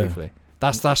about it briefly.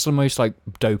 That's the most like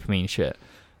dopamine shit.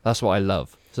 That's what I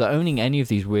love. So owning any of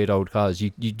these weird old cars,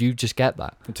 you just get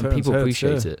that, and people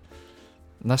appreciate it.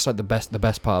 And that's like the best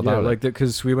part about it. Like that,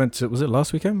 because we went to, was it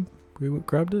last weekend we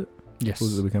grabbed it? Yes.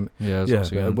 Was it the weekend? Yeah. It was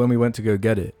last weekend. When we went to go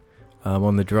get it,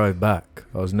 on the drive back,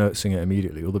 I was noticing it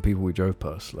immediately. All the people we drove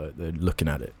past, like, they're looking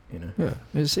at it, you know. Yeah,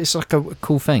 it's like a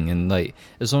cool thing, and like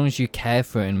as long as you care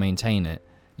for it and maintain it,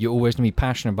 you're always gonna be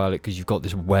passionate about it because you've got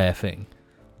this rare thing.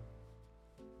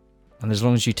 And as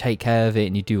long as you take care of it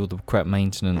and you do all the correct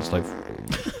maintenance, like.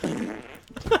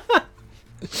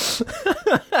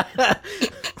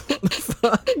 What the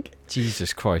fuck?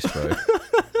 Jesus Christ, bro.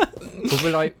 But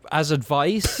like, as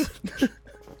advice,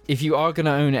 if you are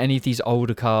gonna own any of these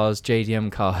older cars,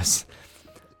 JDM cars,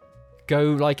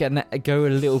 go a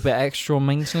little bit extra on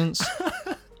maintenance.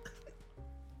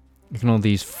 Ignore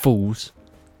these fools.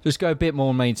 Just go a bit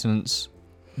more maintenance.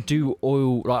 Do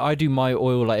oil, like I do my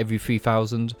oil like every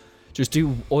 3,000. Just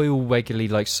do oil regularly,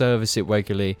 like service it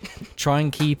regularly. Try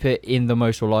and keep it in the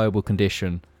most reliable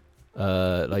condition.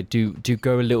 Like do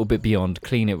go a little bit beyond,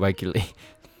 clean it regularly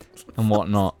and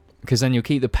whatnot. Because then you'll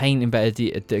keep the paint in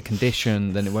better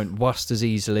condition, then it won't rust as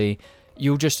easily.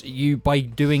 By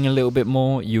doing a little bit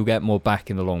more, you'll get more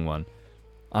back in the long run.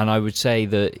 And I would say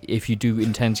that if you do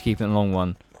intend to keep it in the long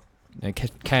run,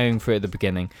 caring for it at the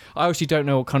beginning. I actually don't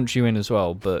know what country you're in as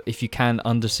well, but if you can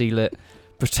underseal it,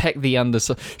 protect the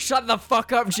underside. Shut the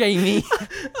fuck up, Jamie.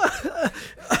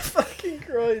 Fucking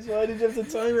Christ, why did you have to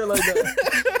time it like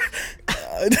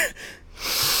that?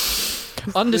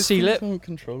 Underseal it.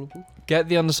 Uncontrollable. Get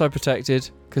the underside protected,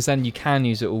 because then you can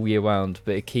use it all year round,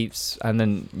 but it keeps, and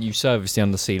then you service the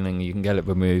undersealing, you can get it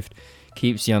removed,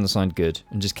 keeps the underside good,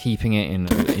 and just keeping it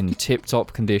in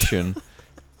tip-top condition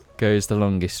goes the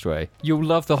longest way. You'll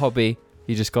love the hobby,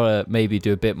 you just gotta maybe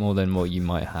do a bit more than what you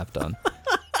might have done.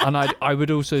 And I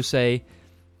would also say,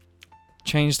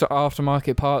 change the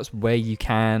aftermarket parts where you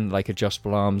can, like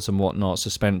adjustable arms and whatnot,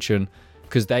 suspension,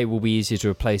 because they will be easier to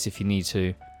replace if you need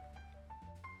to.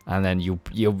 And then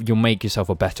you'll make yourself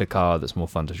a better car that's more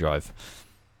fun to drive.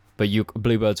 But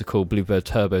Bluebirds are cool, Bluebird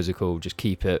turbos are cool. Just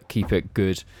keep it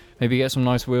good. Maybe get some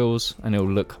nice wheels, and it'll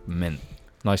look mint.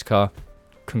 Nice car.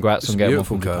 Congrats on getting one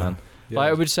from Japan. Yeah. Like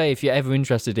I would say, if you're ever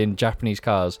interested in Japanese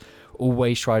cars,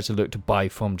 always try to look to buy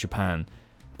from Japan,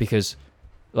 because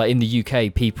like in the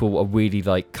UK, people are really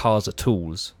like cars are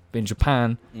tools. But in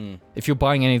Japan, if you're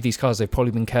buying any of these cars, they've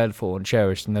probably been cared for and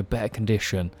cherished, and they're better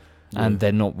condition. Yeah. And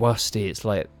they're not rusty. It's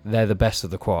like they're the best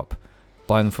of the crop.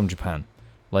 Buy them from Japan.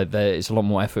 Like it's a lot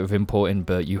more effort of importing,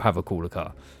 but you have a cooler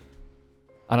car.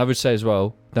 And I would say as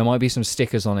well, there might be some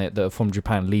stickers on it that are from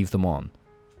Japan. Leave them on.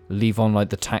 Leave on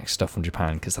like the tax stuff from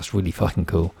Japan, because that's really fucking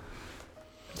cool.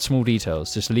 Small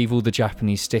details. Just leave all the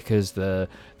Japanese stickers, the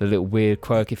little weird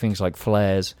quirky things like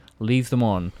flares. Leave them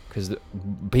on, because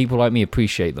people like me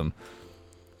appreciate them.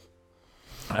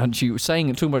 And she was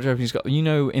saying, talking about Japanese car, you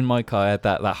know, in my car I had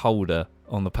that holder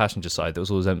on the passenger side that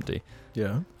was always empty.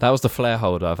 Yeah. That was the flare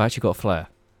holder. I've actually got a flare.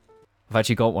 I've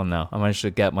actually got one now. I managed to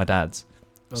get my dad's.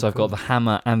 So I've got the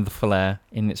hammer and the flare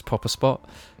in its proper spot,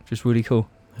 which is really cool.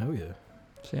 Hell yeah.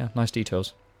 So yeah, nice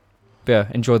details. But yeah,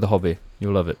 enjoy the hobby.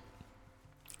 You'll love it.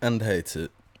 And hate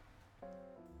it.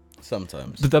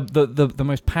 Sometimes. But the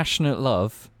most passionate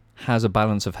love has a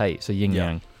balance of hate, so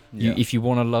yin-yang. Yeah. If you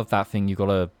want to love that thing, you got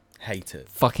to... hate it.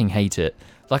 Fucking hate it.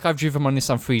 Like, I've driven my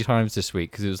Nissan 3 times this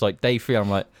week, because it was like day 3, I'm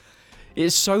like,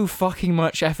 it's so fucking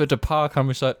much effort to park. I'm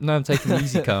just like, no, I'm taking the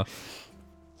easy car.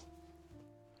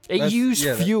 It used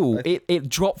fuel. It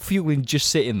dropped fuel in just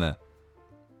sitting there.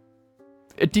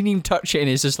 It didn't even touch it, and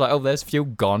it's just like, oh, there's fuel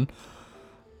gone.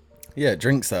 Yeah, it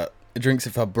drinks that. It drinks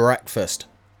it for breakfast.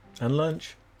 And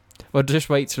lunch. Well, just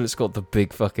wait till it's got the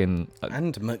big fucking...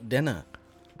 and McDinner.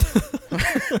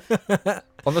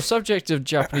 On the subject of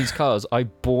Japanese cars, I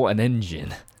bought an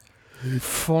engine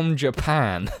from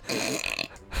Japan.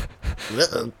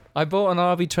 I bought an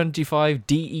RB25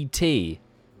 DET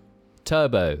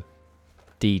turbo.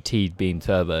 DT being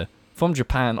turbo. From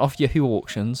Japan, off Yahoo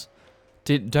auctions.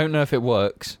 Don't know if it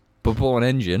works, but bought an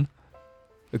engine.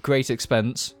 A great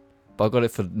expense, but I got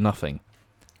it for nothing.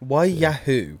 Why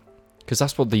Yahoo? Because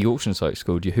that's what the auction site's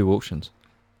called, Yahoo Auctions.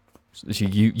 It's a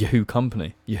Yahoo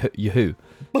company. Yahoo.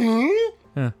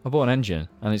 Yeah, I bought an engine,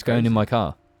 and it's going in my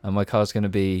car. And my car's going to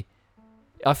be...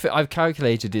 I've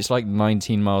calculated it's like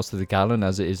 19 miles to the gallon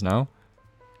as it is now.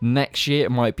 Next year,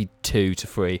 it might be 2 to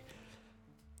 3.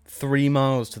 3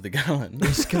 miles to the gallon.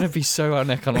 It's going to be so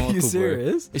uneconomical, Are you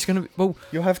serious? Bro. It's going to be... Well,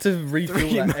 you'll have to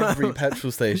refuel at every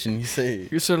petrol station you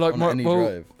see. So like on any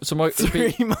drive. So my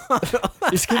 3 miles.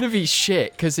 It's going to be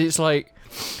shit, because it's like...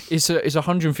 It's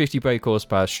 150 brake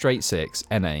horsepower, straight 6,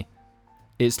 NA.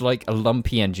 It's like a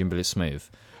lumpy engine, but it's smooth.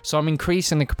 So I'm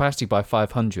increasing the capacity by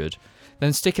 500,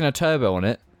 then sticking a turbo on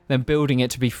it, then building it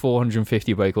to be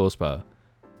 450 brake horsepower.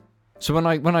 So when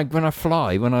I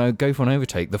fly, when I go for an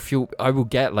overtake, the fuel I will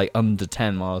get like under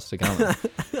 10 miles to gallon.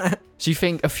 So you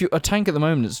think a tank at the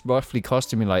moment is roughly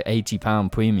costing me like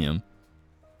 £80 premium.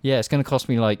 Yeah, it's going to cost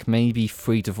me like maybe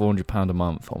 £300 to £400 a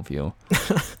month on fuel.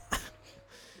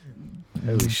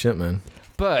 Holy shit, man.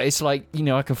 But it's like, you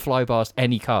know, I can fly past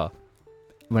any car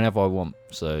whenever I want.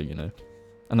 So, you know,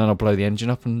 and then I'll blow the engine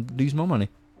up and lose more money.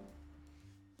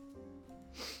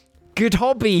 Good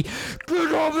hobby.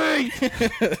 Good hobby.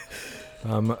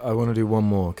 I want to do one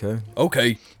more, okay?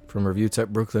 Okay. From Review Tech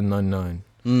Brooklyn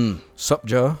 99. Sup,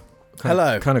 Jar?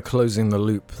 Hello. Kind of closing the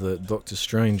loop that Doctor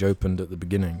Strange opened at the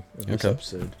beginning of this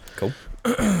episode. Cool.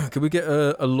 Could we get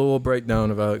a lore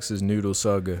breakdown of Alex's noodle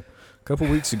saga? A couple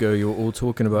weeks ago, you were all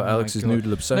talking about Alex's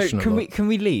noodle obsession. No, can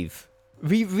we leave?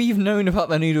 We've known about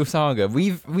the noodle saga.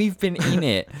 We've been in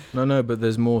it. No, but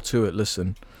there's more to it.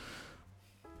 Listen.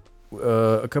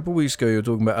 A couple weeks ago, you were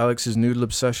talking about Alex's noodle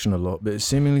obsession a lot, but it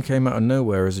seemingly came out of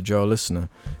nowhere as a Jar listener.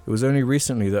 It was only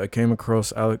recently that I came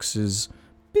across Alex's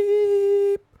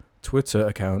beep Twitter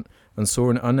account and saw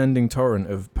an unending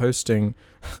torrent of posting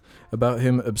about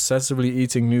him obsessively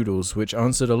eating noodles, which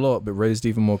answered a lot but raised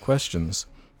even more questions.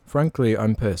 Frankly,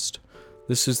 I'm pissed.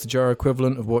 This is the Jar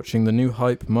equivalent of watching the new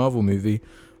hype Marvel movie,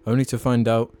 only to find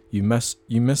out you missed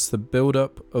the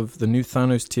build-up of the new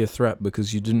Thanos tier threat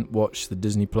because you didn't watch the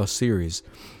Disney Plus series.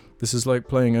 This is like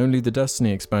playing only the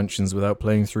Destiny expansions without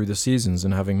playing through the seasons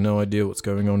and having no idea what's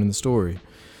going on in the story.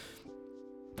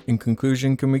 In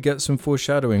conclusion, can we get some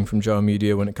foreshadowing from Jar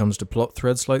Media when it comes to plot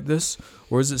threads like this?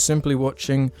 Or is it simply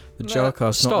watching the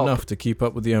JARCast not enough to keep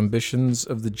up with the ambitions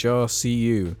of the Jar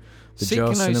CU?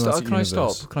 Can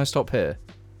I stop here?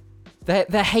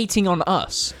 They're hating on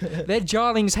us. They're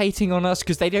Jarlings hating on us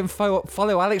because they don't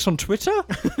follow Alex on Twitter.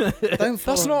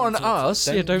 That's not on us.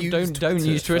 Don't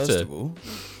use Twitter.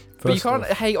 But you can't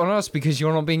hate on us because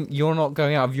you're not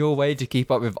going out of your way to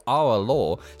keep up with our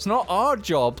lore. It's not our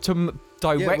job to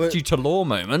direct you to lore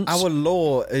moments. Our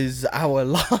lore is our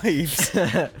lives.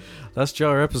 That's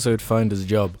Jar episode finder's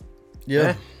job.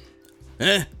 Yeah.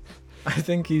 I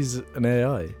think he's an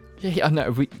AI. Yeah, I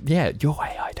know. Your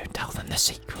AI. Don't tell them the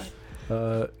secret.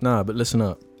 Nah, but listen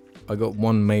up. I got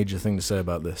one major thing to say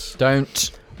about this.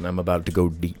 Don't. And I'm about to go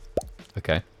deep.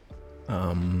 Okay.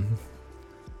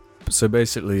 So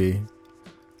basically,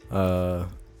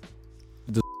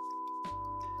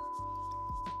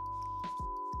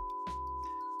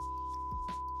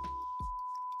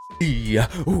 Yeah.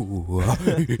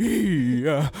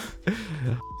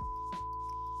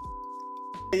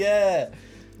 Yeah.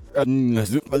 And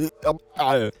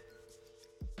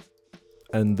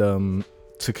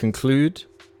to conclude,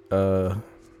 I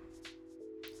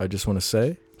just want to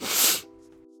say,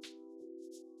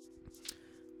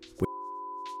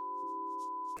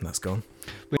 that's gone.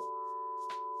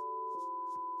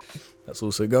 That's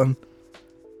also gone.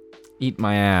 Eat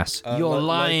my ass. You're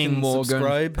lying, Morgan.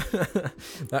 Subscribe.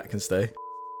 That can stay.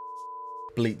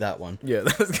 Bleep that one. Yeah,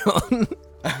 that's gone.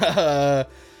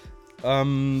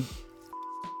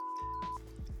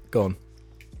 Gone.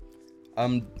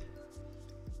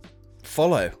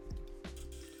 Follow.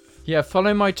 Yeah,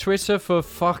 follow my Twitter for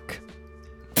fuck.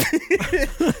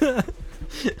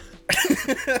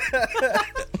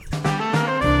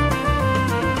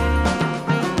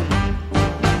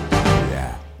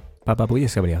 Baba booey,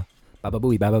 Sabria. Baba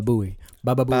booey, baba booey.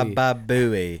 Baba booey. Baba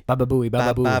booey. Baba booey,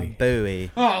 baba booey. Baba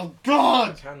booey. Oh,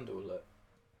 God! Candle lit.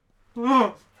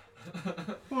 No!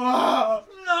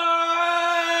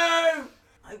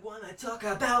 I wanna talk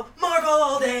about Marvel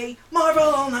all day, Marvel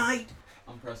all night.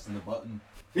 I'm pressing the button.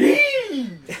 You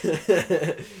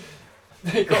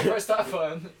can't press that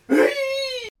button.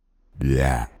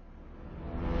 Yeah.